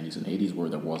in the 90s and 80s where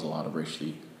there was a lot of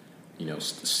racially, you know,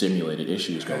 stimulated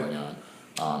issues going on.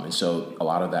 And so a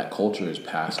lot of that culture is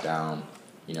passed down,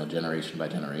 you know, generation by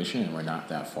generation, and we're not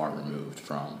that far removed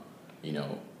from, you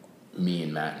know, me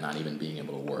and Matt not even being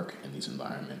able to work in these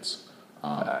environments.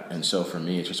 And so for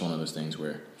me, it's just one of those things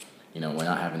where, you know, we're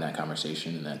not having that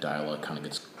conversation and that dialogue kind of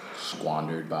gets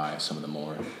squandered by some of the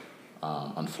more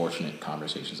unfortunate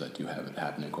conversations that do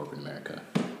happen in corporate America.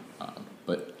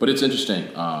 But it's interesting.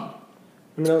 I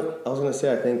mean, I was going to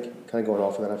say, I think, kind of going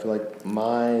off of that, I feel like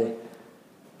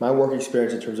my work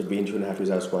experience in terms of being 2.5 years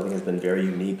out of school, I think has been very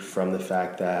unique from the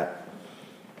fact that,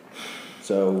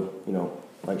 so, you know,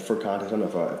 like for context, I don't know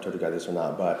if I've told you guys this or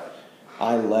not, but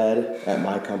I led at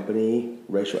my company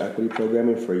racial equity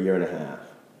programming for 1.5 years.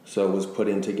 So was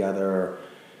putting together,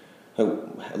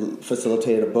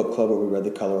 facilitated a book club where we read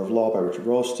The Color of Law by Richard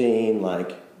Rothstein,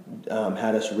 like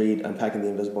had us read Unpacking the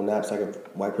Invisible Knapsack of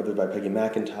White Privilege by Peggy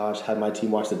McIntosh, had my team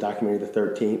watch the documentary The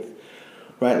 13th,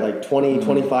 right? Like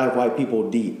 25 white people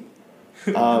deep.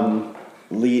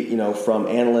 Lead, you know, from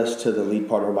analyst to the lead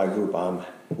partner of my group,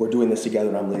 we're doing this together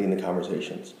and I'm leading the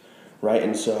conversations, right?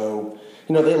 And so,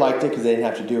 you know, they liked it because they didn't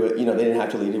have to do it. You know, they didn't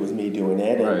have to lead it. It was me doing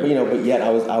it. And, right. you know, but yet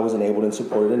I was enabled and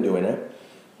supported in doing it.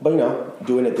 But, you know,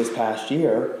 doing it this past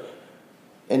year,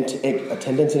 and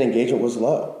attendance and engagement was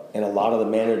low. And a lot of the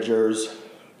managers,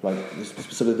 like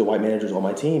specifically the white managers on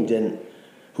my team,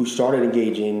 who started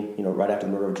engaging, you know, right after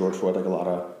the murder of George Floyd, like a lot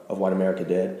of white America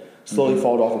did, slowly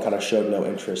followed off and kind of showed no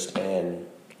interest in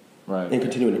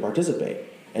continuing to participate.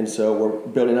 And so we're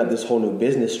building up this whole new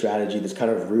business strategy that's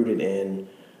kind of rooted in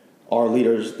our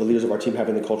leaders, the leaders of our team,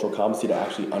 having the cultural competency to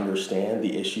actually understand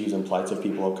the issues and plights of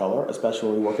people of color, especially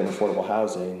when we work in affordable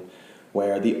housing,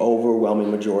 where the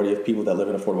overwhelming majority of people that live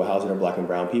in affordable housing are black and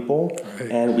brown people. Right.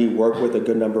 And we work with a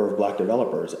good number of black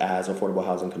developers as affordable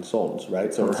housing consultants,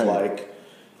 right? So it's like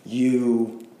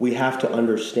we have to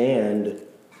understand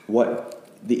what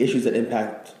the issues that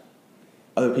impact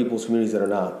other people's communities that are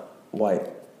not white,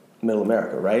 middle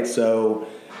America, right? So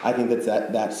I think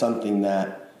that's something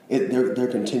that they're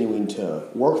continuing to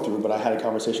work through. But I had a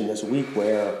conversation this week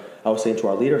where I was saying to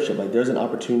our leadership, like, there's an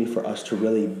opportunity for us to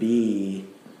really be,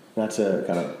 not to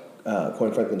kind of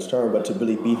coin Franklin's term, but to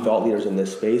really be thought leaders in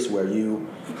this space where you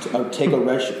take a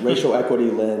racial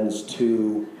equity lens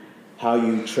to how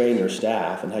you train your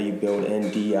staff and how you build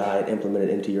in DEI and implement it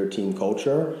into your team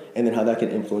culture, and then how that can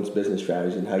influence business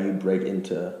strategies and how you break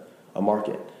into a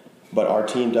market. But our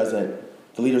team doesn't,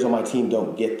 the leaders on my team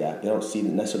don't get that. They don't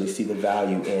necessarily see the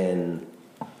value in,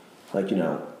 like,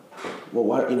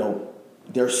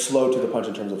 they're slow to the punch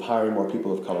in terms of hiring more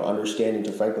people of color, understanding,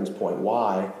 to Franklin's point,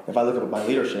 why, if I look up at my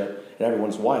leadership and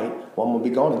everyone's white, well, I'm going to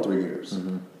be gone in 3 years.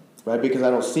 Mm-hmm. Right? Because I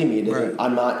don't see me. It doesn't,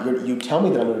 I'm not, you tell me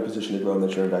that I'm in a position to grow and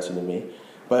that you're investing in me,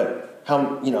 but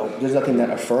there's nothing that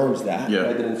affirms that,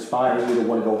 right? That inspires me to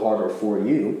want to go harder for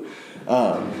you.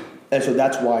 And so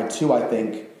that's why, too, I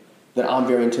think that I'm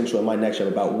very intentional in my next job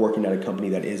about working at a company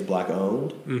that is black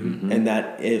owned, and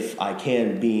that if I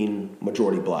can, being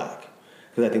majority black.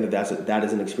 Because I think that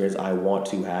is an experience I want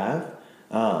to have.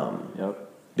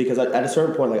 Because at a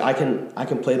certain point, like I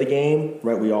can play the game,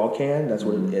 right? We all can. That's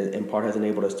what it, in part, has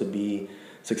enabled us to be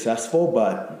successful.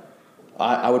 But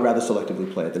I would rather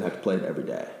selectively play it than have to play it every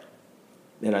day.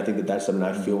 And I think that's something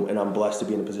I feel, and I'm blessed to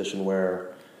be in a position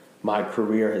where my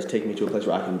career has taken me to a place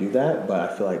where I can do that.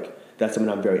 But I feel like that's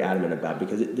something I'm very adamant about,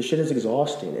 because the shit is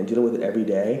exhausting, and dealing with it every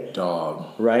day. Dog.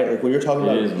 Right? Like when you're talking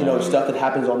about stuff that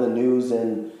happens on the news,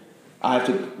 and I have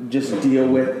to just deal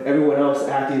with everyone else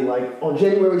acting like on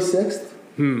January 6th.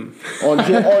 On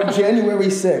January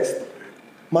 6th,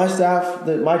 my staff,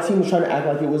 my team was trying to act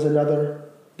like it was another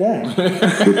day.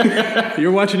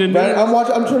 You're watching it now? Right?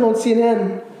 I'm turning on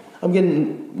CNN. I'm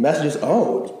getting messages.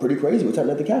 Oh, it's pretty crazy what's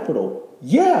happening at the Capitol.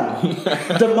 Yeah,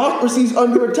 democracy's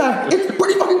under attack. It's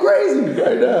pretty fucking crazy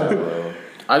right now.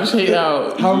 I just hate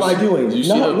how. How am I doing? Did you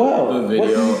see Not well. The video?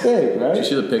 What do you think? Right? Did you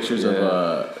see the pictures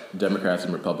of Democrats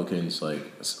and Republicans like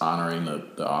honoring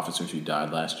the officers who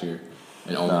died last year,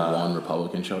 and only one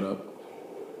Republican showed up,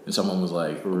 and someone was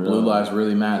like, "Blue lives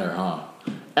really matter, huh?"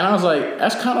 And I was like,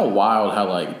 "That's kind of wild how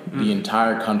like the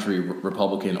entire country,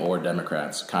 Republican or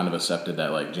Democrats, kind of accepted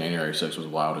that like January 6th was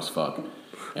wild as fuck,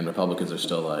 and Republicans are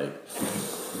still like,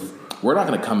 we're not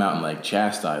going to come out and like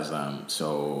chastise them."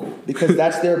 So because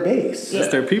that's their base. That's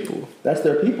their people. That's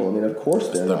their people. I mean, of course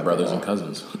they're their brothers and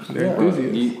cousins. They're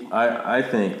enthusiasts. I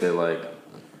think that like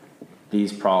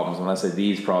these problems, when I say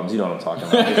these problems, you know what I'm talking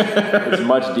about. It's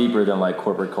much deeper than like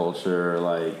corporate culture,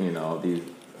 like, these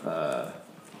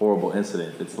horrible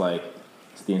incidents. It's like,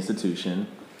 it's the institution.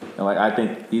 And like, I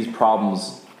think these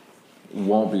problems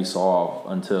won't be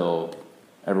solved until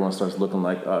everyone starts looking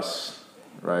like us,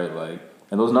 right? Like,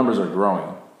 and those numbers are growing. You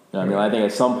know what I mean? I think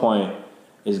at some point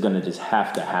it's going to just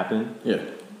have to happen. Yeah.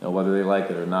 Whether they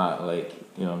like it or not, like,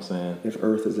 you know what I'm saying? If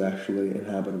Earth is actually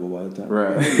inhabitable by the time.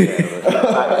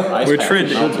 Right. We're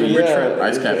trending.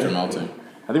 Ice caps are melting.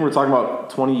 I think we're talking about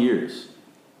 20 years.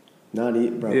 Not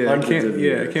bro. Yeah, hundreds of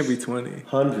years. it can't be 20.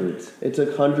 Hundreds. It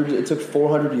took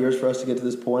 400 years for us to get to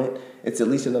this point. It's at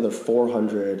least another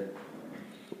 400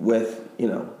 with,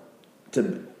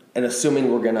 and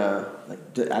assuming we're gonna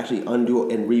to actually undo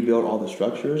and rebuild all the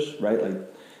structures, right?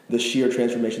 Like the sheer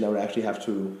transformation that would actually have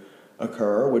to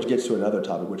occur, which gets to another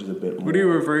topic, which is a bit more. What are you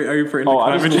referring? Are you referring to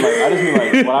I climate just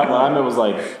mean change? what I meant was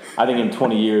like, I think in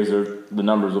 20 years the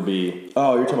numbers will be.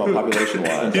 Oh, you're talking about population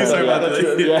wise. He's talking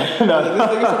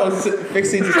about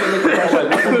fixing systemic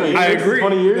depression. I agree.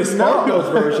 20 years. The smart bills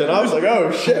version. I was like,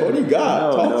 oh shit, what do you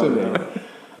got? Talk to me.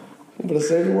 I'm gonna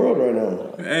save the world right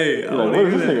now. Hey, Like, what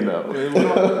is this thing about?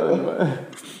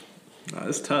 No,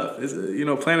 it's tough. It's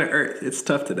planet Earth. It's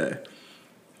tough today.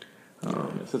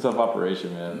 It's a tough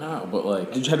operation, man. No, but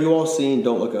like, Have you all seen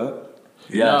Don't Look Up?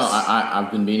 Yes. no,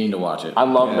 I've been meaning to watch it. I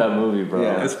love that movie, bro.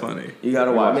 Yeah. It's funny. You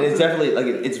gotta watch. I mean, it's definitely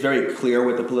it's very clear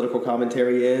what the political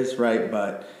commentary is, right?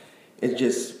 But it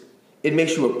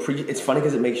makes you It's funny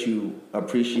because it makes you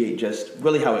appreciate just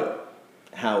really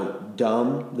how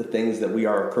dumb the things that we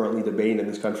are currently debating in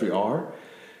this country are,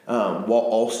 while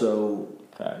also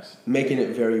making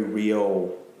it very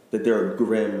real that there are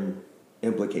grim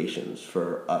implications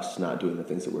for us not doing the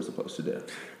things that we're supposed to do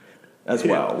as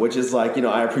well, which is like,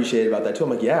 I appreciate about that too. I'm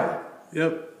like, yeah.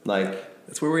 Yep. Like,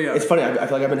 that's where we are. It's funny. I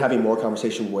feel like I've been having more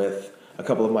conversation with a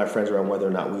couple of my friends around whether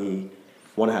or not we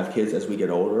want to have kids as we get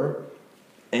older.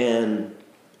 And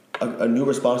a new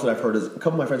response that I've heard is a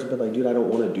couple of my friends have been like, dude, I don't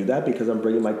want to do that because I'm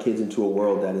bringing my kids into a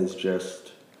world that is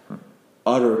just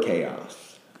utter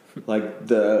chaos. Like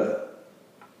the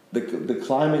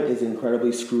climate is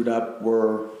incredibly screwed up.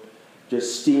 We're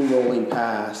just steamrolling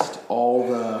past all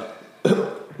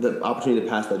the opportunity to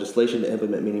pass legislation to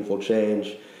implement meaningful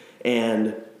change,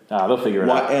 and they'll figure it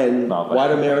out. And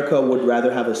white America would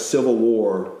rather have a civil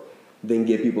war than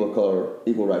give people of color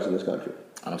equal rights in this country.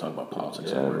 I don't talk about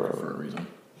politics at work for a reason.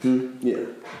 Yeah.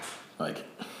 Like,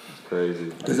 It's crazy.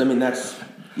 Because I mean that's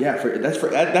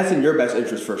in your best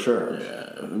interest for sure.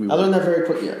 yeah, I learned that very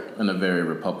quickly. Yeah. in a very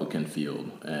Republican field,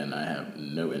 and I have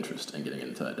no interest in getting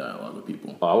into that dialogue with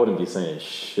people. Oh, I wouldn't be saying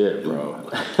shit, bro.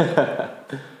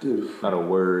 Dude. Not a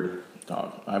word.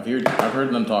 Dog, I've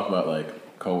heard them talk about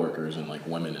like coworkers and like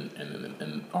women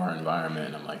in our environment,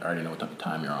 and I'm like, I already know what type of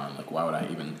time you're on. Like, why would I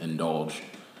even indulge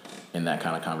in that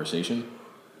kind of conversation?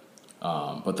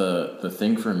 But the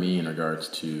thing for me in regards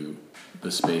to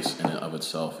the space in and of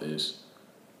itself is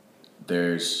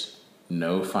there's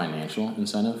no financial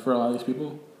incentive for a lot of these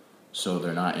people, so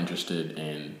they're not interested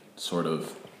in sort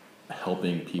of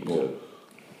helping people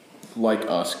like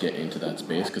us get into that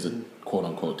space because it quote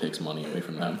unquote takes money away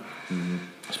from them.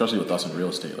 Especially with us in real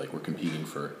estate, like we're competing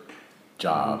for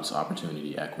jobs,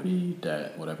 opportunity, equity,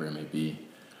 debt, whatever it may be.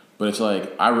 But it's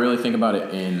like, I really think about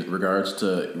it in regards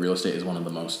to real estate is one of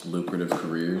the most lucrative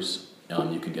careers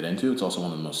you can get into. It's also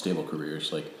one of the most stable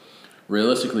careers. Like,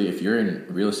 realistically, if you're in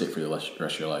real estate for the rest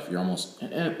of your life, you're almost, I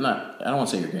don't want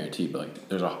to say you're guaranteed, but like,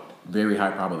 there's a very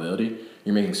high probability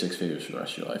you're making six figures for the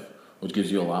rest of your life, which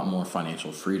gives you a lot more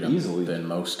financial freedom Easily. than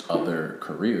most other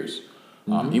careers.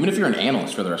 Even if you're an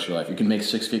analyst for the rest of your life, you can make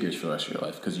six figures for the rest of your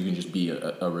life because you can just be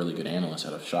a really good analyst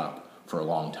at a shop for a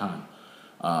long time.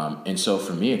 And so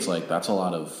for me, it's like that's a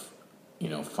lot of,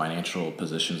 financial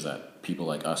positions that people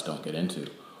like us don't get into.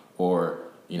 Or,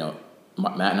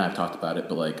 Matt and I have talked about it,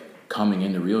 but like coming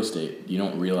into real estate, you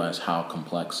don't realize how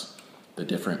complex the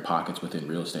different pockets within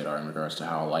real estate are in regards to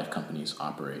how life companies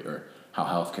operate or how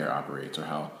healthcare operates or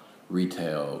how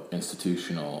retail,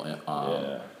 institutional,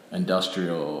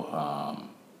 industrial,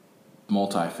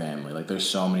 multifamily. Like there's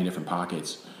so many different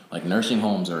pockets. Like nursing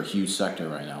homes are a huge sector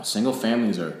right now. Single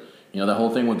families are, that whole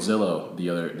thing with Zillow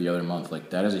the other month, like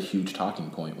that is a huge talking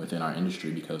point within our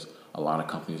industry because a lot of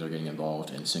companies are getting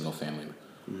involved in single family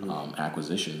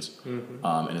acquisitions.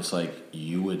 And it's like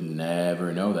you would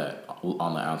never know that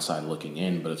on the outside looking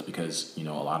in, but it's because, a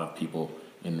lot of people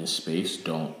in this space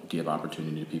don't give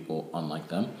opportunity to people unlike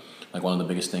them. Like one of the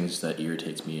biggest things that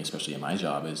irritates me, especially in my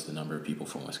job, is the number of people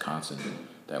from Wisconsin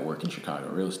that work in Chicago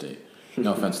real estate.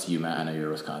 No offense to you, Matt. I know you're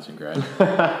a Wisconsin grad.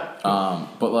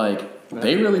 But like,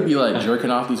 they really be like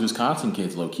jerking off these Wisconsin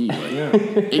kids low key. Like,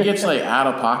 it gets like out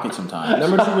of pocket sometimes.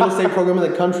 Number 2 real estate program in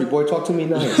the country, boy. Talk to me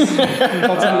nice. Talk to me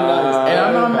nice. And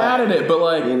I'm not mad at it, but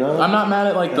like, I'm not mad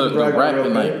at like the rec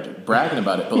and okay. like bragging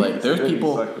about it. But like, there's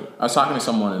people. I was talking to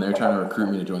someone and they're trying to recruit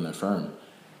me to join their firm,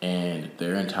 and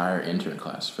their entire intern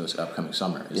class for this upcoming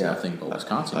summer is nothing but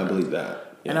Wisconsin. I believe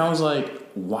that. And I was like,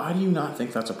 why do you not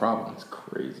think that's a problem? It's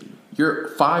crazy. You're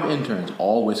 5 interns,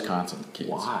 all Wisconsin kids.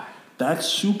 Why? That's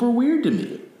super weird to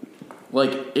me.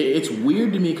 Like, it's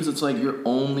weird to me because it's like you're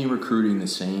only recruiting the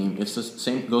same. It's the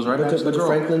same. Goes right back to the But to girl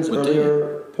Franklin's with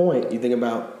earlier point, you think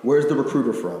about where's the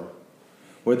recruiter from?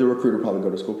 Where'd the recruiter probably go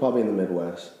to school? Probably in the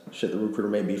Midwest. Shit, the recruiter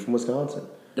may be from Wisconsin.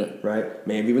 Yeah. Right?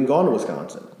 May have even gone to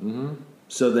Wisconsin. Mm-hmm.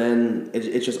 So then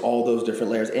it's just all those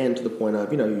different layers. And to the point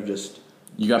of,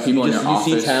 You got people in your office.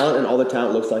 You see talent, and all the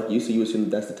talent looks like you, so you assume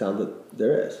that's the talent that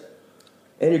there is.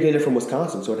 And you're getting it from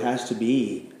Wisconsin, so it has to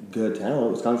be good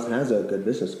talent. Wisconsin has a good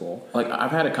business school. Like, I've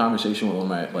had a conversation with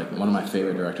one of my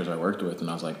favorite directors I worked with, and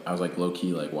I was like low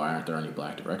key, like, why aren't there any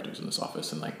black directors in this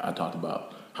office? And like, I talked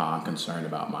about how I'm concerned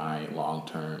about my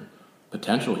long-term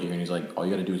potential here, and he's like, all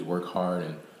you got to do is work hard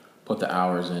and put the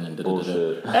hours in and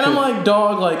Bullshit. And I'm like,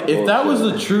 dog, like, if that was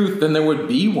the truth, then there would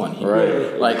be one here.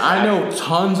 Right. Like, I know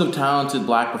tons of talented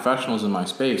black professionals in my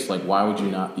space. Like, why would you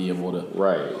not be able to?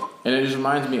 Right. And it just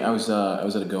reminds me, I was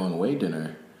at a going away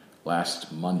dinner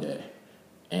last Monday,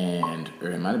 or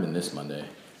it might have been this Monday,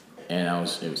 and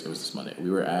it was this Monday.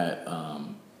 We were at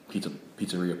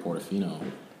Pizzeria Portofino,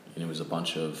 and it was a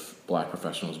bunch of black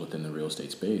professionals within the real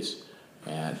estate space.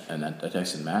 And I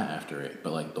texted Matt after it,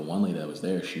 but like the one lady that was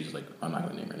there, she's like, I'm not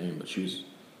gonna name her name, but she was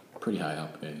pretty high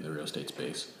up in the real estate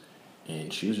space,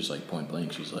 and she was just like point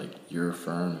blank, she's like, your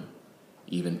firm,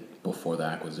 even before the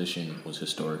acquisition, was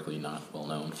historically not well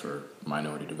known for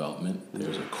minority development.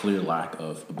 There's a clear lack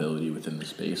of ability within the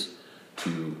space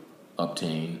to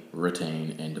obtain,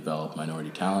 retain, and develop minority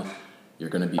talent.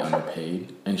 You're gonna be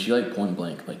underpaid, and she like point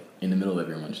blank, like in the middle of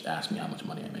everyone, just asked me how much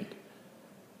money I make.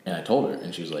 And I told her,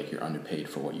 and she was like, you're underpaid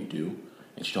for what you do.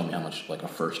 And she told me how much, like, a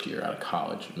first year out of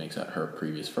college makes at her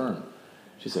previous firm.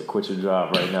 She said, quit your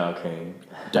job right now, Kane.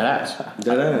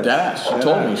 Deadass. She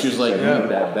told me. She was like,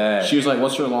 that bad. She was like,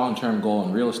 what's your long-term goal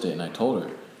in real estate? And I told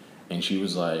her. And she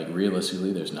was like,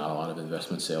 realistically, there's not a lot of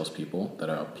investment salespeople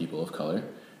that are people of color.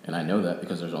 And I know that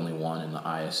because there's only one in the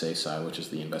ISA side, which is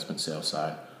the investment sales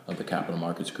side of the capital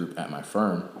markets group at my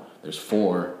firm. There's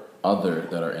 4 other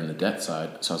that are in the debt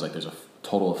side. So I was like, there's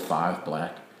total of 5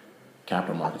 black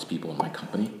capital markets people in my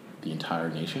company, the entire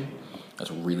nation.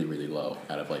 That's really, really low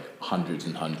out of like hundreds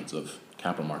and hundreds of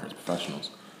capital markets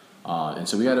professionals. And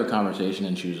so we had a conversation,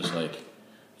 and she was just like,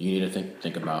 you need to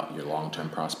think about your long-term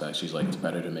prospects. She's like, it's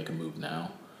better to make a move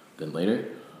now than later.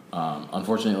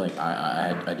 Unfortunately, like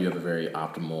I do have a very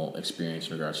optimal experience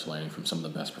in regards to learning from some of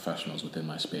the best professionals within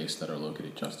my space that are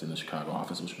located just in the Chicago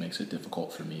office, which makes it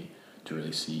difficult for me to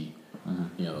really see,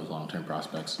 those long-term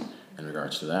prospects in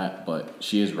regards to that. But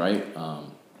she is right.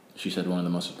 She said one of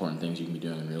the most important things you can be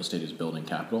doing in real estate is building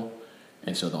capital.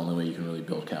 And so the only way you can really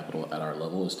build capital at our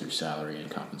level is through salary and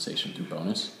compensation through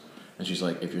bonus. And she's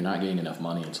like, if you're not getting enough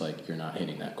money, it's like you're not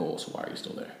hitting that goal, so why are you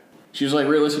still there? She was like,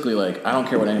 realistically, like, I don't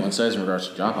care what anyone says in regards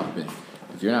to job hopping.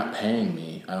 If you're not paying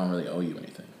me, I don't really owe you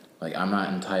anything. Like, I'm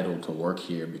not entitled to work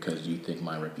here because you think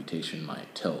my reputation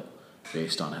might tilt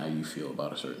based on how you feel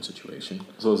about a certain situation.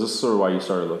 So is this sort of why you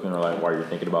started looking, or like why you're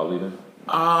thinking about leaving?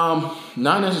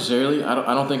 Not necessarily.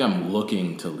 I don't think I'm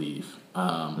looking to leave.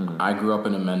 I grew up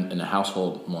in a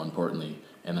household, more importantly,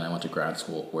 and then I went to grad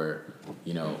school where,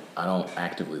 I don't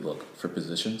actively look for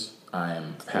positions. I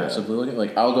am passively looking.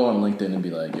 Like, I'll go on LinkedIn and be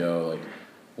like, yo, like,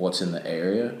 what's in the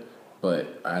area?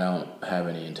 But I don't have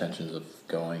any intentions of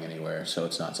going anywhere, so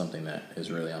it's not something that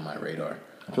is really on my radar.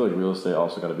 I feel like real estate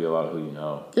also got to be a lot of who you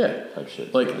know. Yeah. Type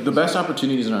shit. Like, the best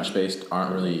opportunities in our space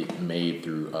aren't really made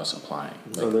through us applying.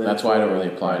 Like, that's why I don't really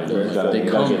apply to do it. Like, they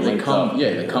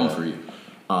come for you.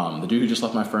 The dude who just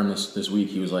left my firm this week,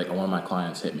 he was like, one of my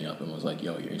clients hit me up and was like,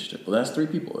 yo, you're interested. Well, that's 3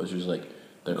 people. It was just like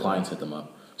their clients hit them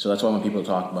up. So that's why when people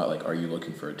talk about like, are you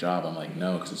looking for a job? I'm like,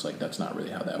 no, because it's like, that's not really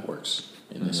how that works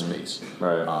in this space.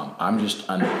 Right. I'm just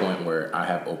on the point where I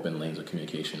have open lanes of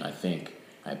communication.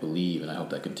 I believe, and I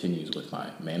hope that continues with my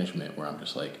management, where I'm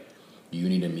just like, you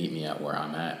need to meet me at where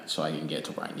I'm at so I can get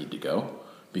to where I need to go,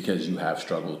 because you have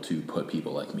struggled to put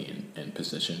people like me in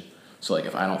position. So like,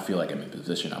 if I don't feel like I'm in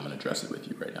position, I'm going to address it with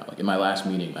you right now. Like in my last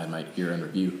meeting, I had my year-end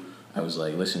review, I was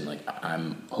like, listen, like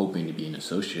I'm hoping to be an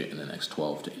associate in the next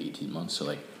 12 to 18 months. So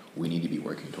like, we need to be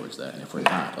working towards that. And if we're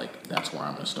not, like, that's where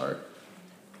I'm going to start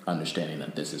understanding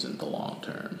that this isn't the long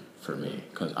term for me.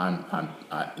 Because I'm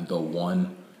the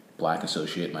one black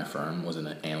associate in my firm was an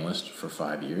analyst for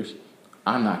 5 years.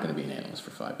 I'm not going to be an analyst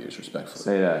for 5 years, respectfully.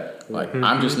 Say that. Like,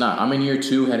 I'm just not. I'm in year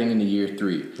 2 heading into year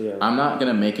 3. Yeah. I'm not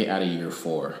going to make it out of year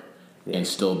 4 and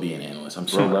still be an analyst. I'm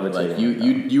sorry. Like,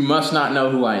 levitating you must not know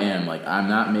who I am. Like, I'm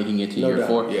not making it to No year doubt.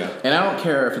 4. Yeah. And I don't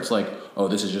care if it's like, oh,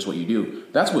 this is just what you do.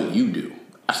 That's what you do.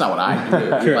 That's not what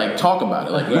I do. Like, talk about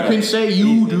it. Like, you can say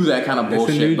you do that kind of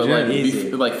bullshit, but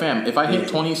like, fam, if I hit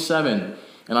 27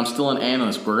 and I'm still an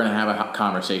analyst, we're gonna have a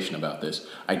conversation about this.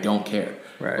 I don't care.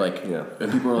 Right. Like,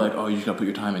 if people are like, oh, you just gotta put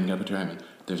your time in. You gotta put your time in.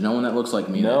 There's no one that looks like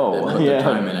me No. that put their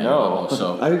time in at your No. level.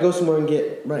 So, I could go somewhere and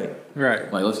get right.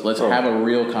 Right. like, let's have a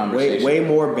real conversation. Way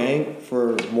more bang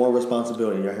for more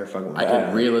responsibility. You're here fucking with I me.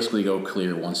 could realistically go clear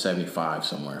 175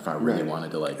 somewhere if I really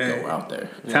wanted to like go out there.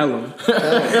 Tell them.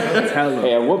 Tell them.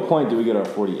 Hey, at what point do we get our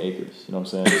 40 acres? You know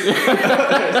what I'm saying? You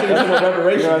know what I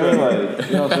mean? Like,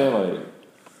 you know what I'm saying? Like,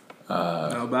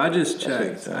 No, but I just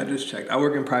checked. I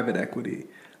work in private equity.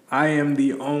 I am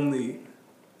the only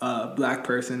black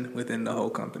person within the whole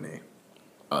company.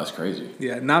 Oh, that's crazy.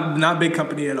 Yeah, not big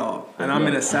company at all. And I'm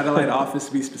in a satellite office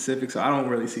to be specific, so I don't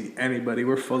really see anybody.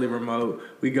 We're fully remote.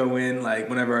 We go in like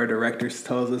whenever our directors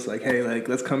tells us like, hey, like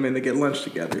let's come in to get lunch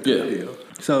together. Yeah. Deal.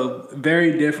 So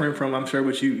very different from, I'm sure,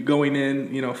 what you going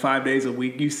in, 5 days a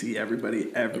week, you see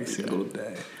everybody every single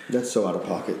day. That's so out of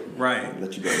pocket. Right.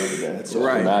 Let you go every day. That's so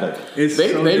Right. dramatic. It's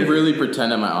They so they different. really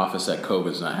pretend in my office that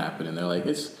COVID's not happening. They're like,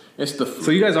 it's the flu.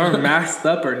 So you guys aren't masked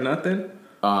up or nothing?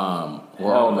 We're all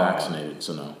Hell no. vaccinated,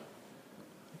 so no.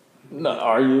 No,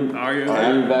 are you? Are you?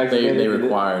 Are you vaccinated? They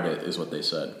required it, is what they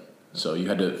said. So you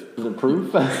had to Is it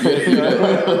proof?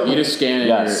 you just scan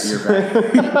Yes.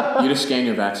 you just scan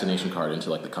your vaccination card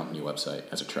into like the company website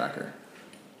as a tracker.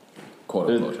 Quote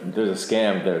unquote. There's a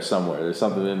scam there somewhere. There's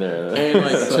something in there. And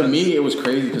like to me, it was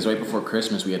crazy because right before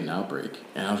Christmas we had an outbreak,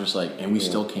 and I was just like, and we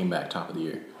still came back top of the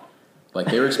year. Like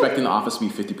they were expecting the office to be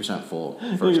 50% full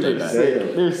first day back. They're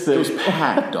It was sick.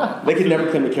 packed, dog. They could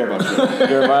never claim to care about you.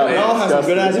 Jeremiah, They all have some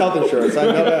good ass health insurance. I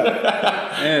know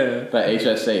that. Yeah. That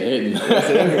HSA hitting.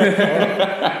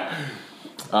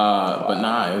 But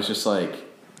nah, it was just like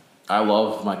I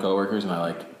love my coworkers and I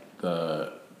like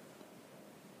the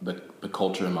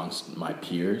culture amongst my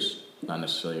peers, not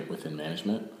necessarily within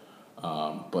management.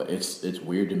 But it's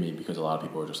weird to me because a lot of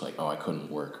people are just like, oh, I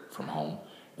couldn't work from home,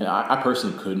 and I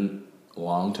personally couldn't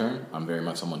long term. I'm very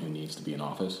much someone who needs to be in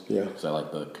office. Yeah. Because I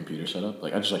like the computer setup.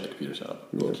 Like I just like the computer setup.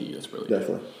 Low key, that's really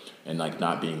Definitely. good. And like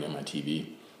not being in my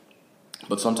TV.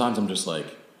 But sometimes I'm just like,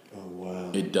 Oh,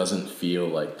 wow. it doesn't feel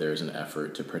like there's an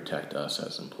effort to protect us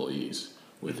as employees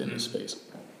within the space.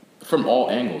 From all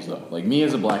angles, though. Like, me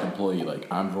as a black employee, like,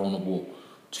 I'm vulnerable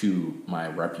to my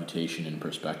reputation and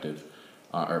perspective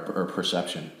or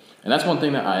perception. And that's one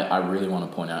thing that I really want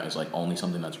to point out is, like, only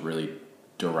something that's really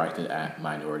directed at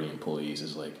minority employees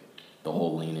is, like, the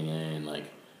whole leaning in, like,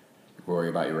 worry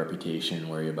about your reputation,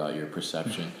 worry about your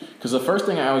perception. Because the first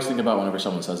thing I always think about whenever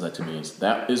someone says that to me is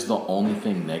that is the only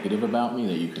thing negative about me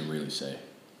that you can really say.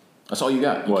 That's all you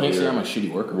got. You can't say I'm a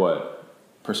shitty worker. What?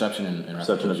 Perception and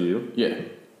Perception of you? Yeah,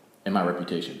 and my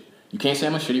reputation. You can't say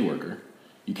I'm a shitty worker.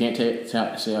 You can't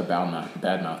say I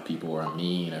badmouth people or I'm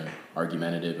mean or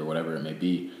argumentative or whatever it may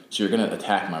be. So you're going to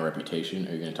attack my reputation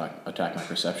or you're going to attack my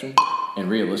perception. And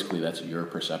realistically, that's your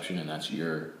perception and that's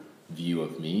your view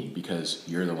of me because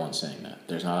you're the one saying that.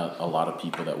 There's not a lot of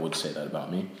people that would say that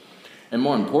about me. And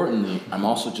more importantly, I'm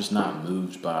also just not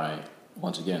moved by,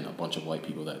 once again, a bunch of white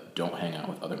people that don't hang out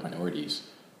with other minorities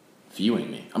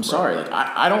viewing me. I'm sorry. Like,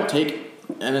 I don't take,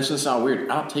 and this doesn't sound weird,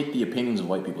 I don't take the opinions of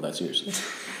white people that seriously.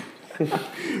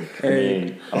 I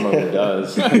mean, I don't know who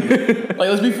does. Like,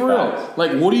 let's be for real.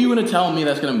 Like, what are you going to tell me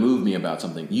that's going to move me about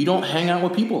something? You don't hang out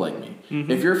with people like me.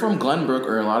 Mm-hmm. If you're from Glenbrook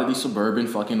or a lot of these suburban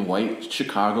fucking white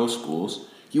Chicago schools,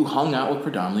 you hung out with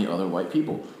predominantly other white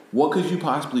people. What could you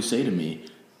possibly say to me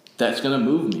that's going to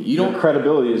move me? Your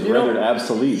credibility is rendered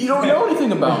obsolete. You don't know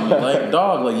anything about me. Like,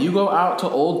 dog, like, you go out to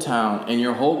Old Town and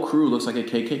your whole crew looks like a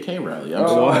KKK rally. I'm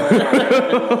sorry.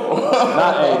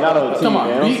 Not OT, Come on,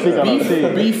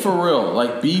 man. be for real.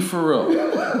 Like, be for real.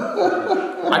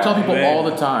 I tell people all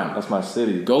the time. That's my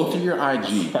city. Go through your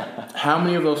IG. How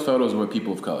many of those photos were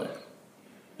people of color?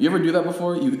 You ever do that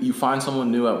before? You find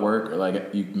someone new at work or, like,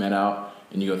 you met out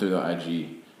and you go through their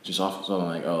IG. Just off something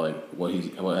like, oh, like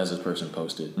what has this person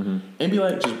posted, and be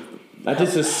like, I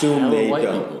just assume they white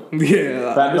don't. people.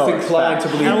 Yeah, I'm just inclined to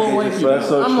believe Hella white people. That's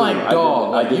so I'm true. like,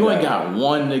 dog, I did you ain't that. got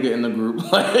one nigga in the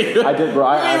group. Like, I did,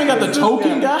 bro. You ain't even got the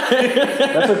token guy.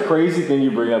 That's a crazy thing you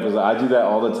bring up. Is I do that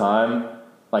all the time,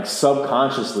 like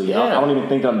subconsciously. Yeah. I don't even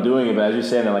think I'm doing it, but as you're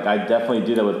saying that, like I definitely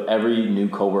do that with every new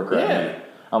coworker I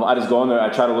meet. I just go in there. I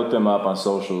try to look them up on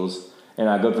socials, and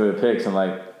I go through the pics, and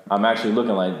like I'm actually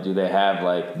looking like, do they have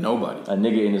like Nobody. a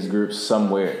nigga in this group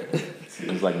somewhere?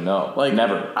 It's like no, Like,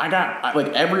 never. I got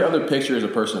like every other picture is a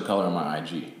person of color on my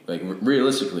IG. Like,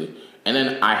 realistically. And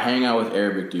then I hang out with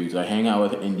Arabic dudes. I hang out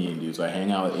with Indian dudes. I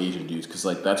hang out with Asian dudes. Because,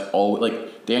 like, that's all.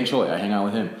 Like, Dan Choi, I hang out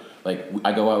with him. Like,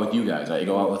 I go out with you guys. I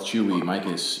go out with Chewy,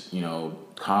 Micus,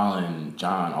 Colin,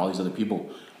 John, all these other people.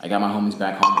 I got my homies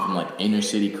back home from, like, inner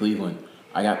city Cleveland.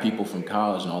 I got people from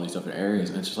college and all these different areas.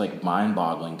 And it's just, like,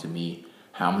 mind-boggling to me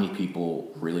how many people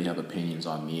really have opinions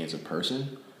on me as a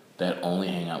person that only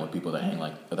hang out with people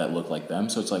that look like them.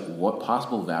 So it's like, what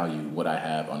possible value would I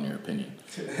have on your opinion?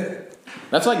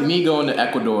 That's like me going to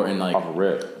Ecuador and like, Off a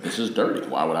rip. this is dirty.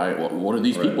 Why would I? What are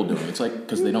these people doing? It's like,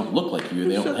 because they don't look like you.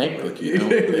 They don't hang like you.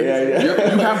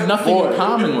 You have nothing in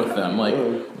common with them. Like,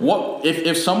 what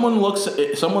if someone looks,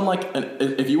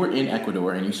 if you were in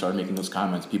Ecuador and you started making those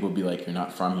comments, people would be like, you're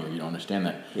not from here. You don't understand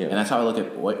that. Yeah. And that's how I look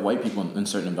at white people in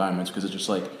certain environments, because it's just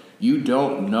like, you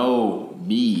don't know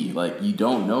me. Like, you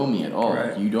don't know me at all.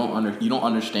 Right. You don't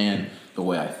understand the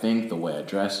way I think, the way I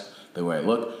dress, the way I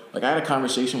look. Like, I had a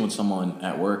conversation with someone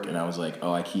at work, and I was like,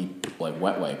 oh, I keep, like,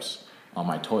 wet wipes on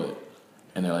my toilet.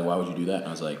 And they're like, why would you do that? And I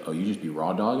was like, oh, you just be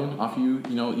raw dogging off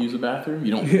use the bathroom?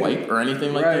 You don't wipe or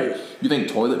anything like Right. that? You think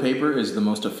toilet paper is the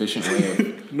most efficient way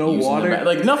of No using water?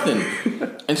 like, nothing.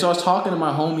 And so I was talking to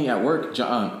my homie at work,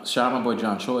 John, shout out my boy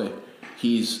John Choi.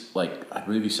 He's, like, I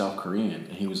believe he's South Korean.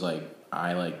 And he was like,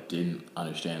 I, like, didn't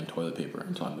understand toilet paper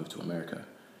until I moved to America.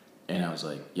 And I was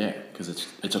like, yeah, because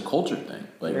it's a culture thing.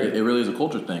 Like, Right. it really is a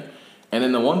culture thing. And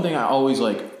then the one thing I always,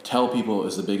 like, tell people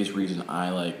is the biggest reason I,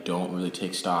 like, don't really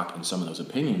take stock in some of those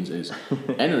opinions is,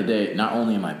 end of the day, not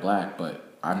only am I black, but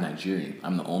I'm Nigerian.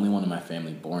 I'm the only one in my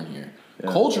family born here. Yeah.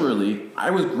 Culturally,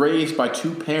 I was raised by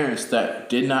two parents that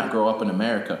did not grow up in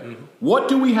America. Mm-hmm. What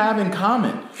do we have in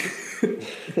common?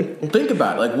 Think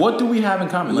about it. Like, what do we have in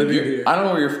common? Like, I don't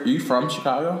know where are you from,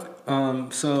 Chicago?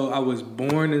 So I was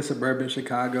born in suburban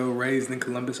Chicago, raised in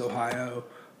Columbus, Ohio.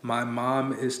 My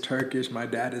mom is Turkish. My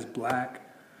dad is black.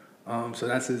 So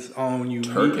that's his own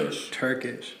unique...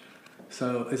 Turkish.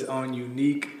 So his own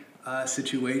unique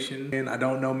situation. And I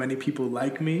don't know many people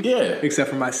like me. Yeah. Except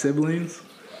for my siblings.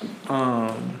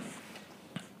 But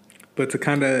to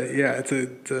kind of,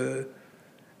 to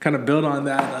kind of build on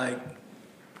that, like,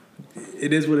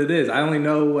 it is what it is. I only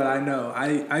know what I know.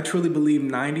 I truly believe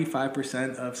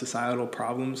 95% of societal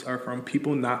problems are from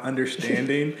people not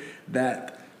understanding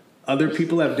that Other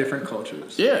people have different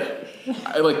cultures. Yeah.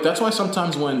 That's why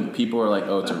sometimes when people are like,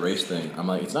 oh, it's a race thing, I'm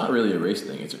like, it's not really a race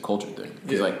thing, it's a culture thing.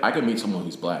 Because like, I could meet someone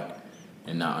who's black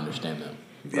and not understand them.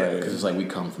 Yeah. Because it's like, we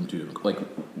come from two different, like,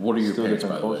 what are your Still parents,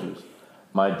 by different the way? cultures.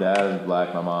 My dad is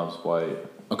black, my mom's white.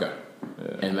 Okay.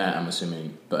 Yeah. And Matt, I'm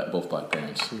assuming, but both black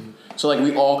parents. So like,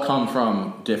 we all come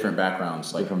from different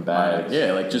backgrounds, like Different bags.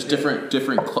 Yeah, like just different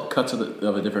cuts of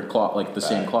a different cloth, like the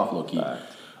same cloth, low key.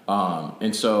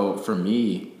 And so for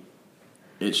me,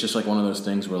 it's just like one of those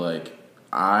things where like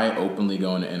I openly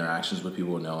go into interactions with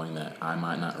people knowing that I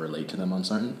might not relate to them on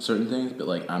certain things, but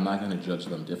like I'm not going to judge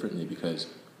them differently because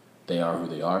they are who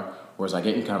they are. Whereas I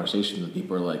get in conversations and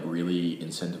people are like really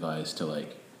incentivized to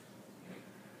like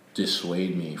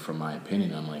dissuade me from my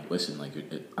opinion. I'm like, listen, like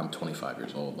I'm 25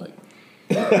 years old, like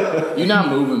you're not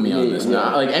moving me on this.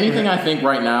 Now, like anything I think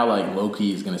right now, like low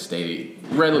key is going to stay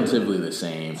relatively the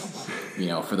same, you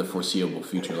know, for the foreseeable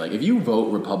future. Like if you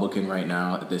vote Republican right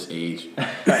now at this age,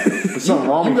 There's something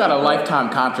wrong you with got a you. lifetime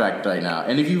contract right now.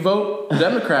 And if you vote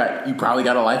Democrat, you probably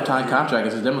got a lifetime contract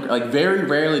as a Democrat. Like very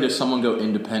rarely does someone go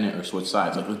independent or switch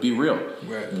sides. Like let's be real.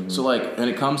 Right. So like when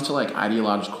it comes to like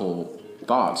ideological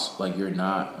thoughts, like you're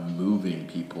not moving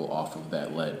people off of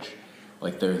that ledge.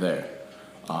 Like they're there.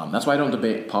 That's why I don't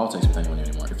debate politics with anyone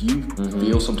anymore. If you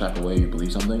feel some type of way, you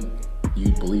believe something,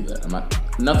 you believe that.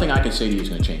 Nothing I can say to you is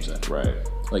going to change that. Right.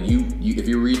 Like if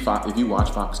you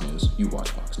watch Fox News, you watch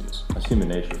Fox News. That's human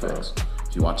nature, bro. Facts.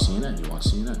 If you watch CNN, you watch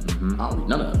CNN. I don't read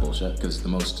none of that bullshit because the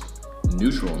most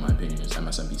neutral, in my opinion, is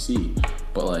MSNBC.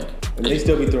 But like, And they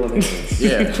still be throwing hands.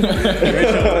 yeah.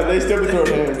 They still be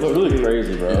throwing hands. It's really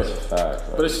crazy, bro. That's a fact.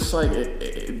 But it's just like,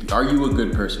 are you a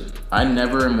good person? I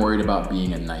never am worried about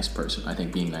being a nice person. I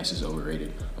think being nice is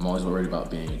overrated. I'm always worried about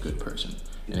being a good person.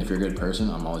 And if you're a good person,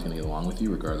 I'm always going to get along with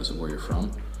you regardless of where you're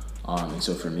from. And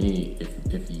so for me,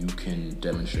 if you can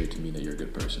demonstrate to me that you're a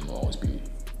good person, we'll always be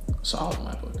solid in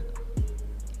my book.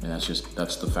 And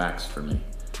that's the facts for me.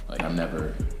 Like I'm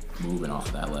never moving off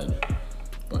of that ledge.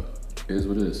 But it is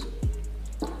what it is.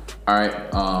 All right.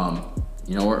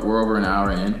 You know, we're over an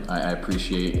hour in. I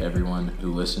appreciate everyone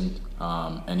who listened.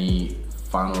 Any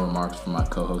final remarks from my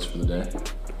co-host for the day?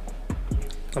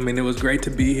 I mean, it was great to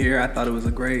be here. I thought it was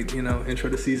a great, intro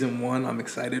to season 1. I'm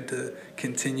excited to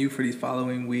continue for these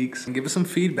following weeks. And give us some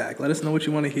feedback. Let us know what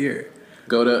you want to hear.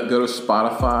 Go to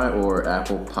Spotify or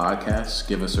Apple Podcasts.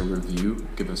 Give us a review.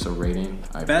 Give us a rating.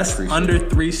 Best appreciate under it.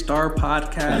 3-star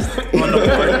podcast on the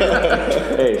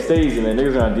board. Hey, stay easy, man.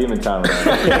 Niggas are on demon time right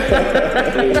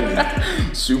now. Stay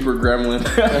easy. Super gremlin.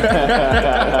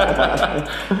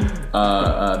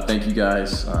 Thank you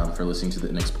guys for listening to the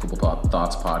Inexplicable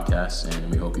Thoughts podcast, and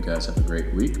we hope you guys have a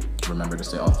great week. Remember to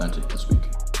stay authentic this week.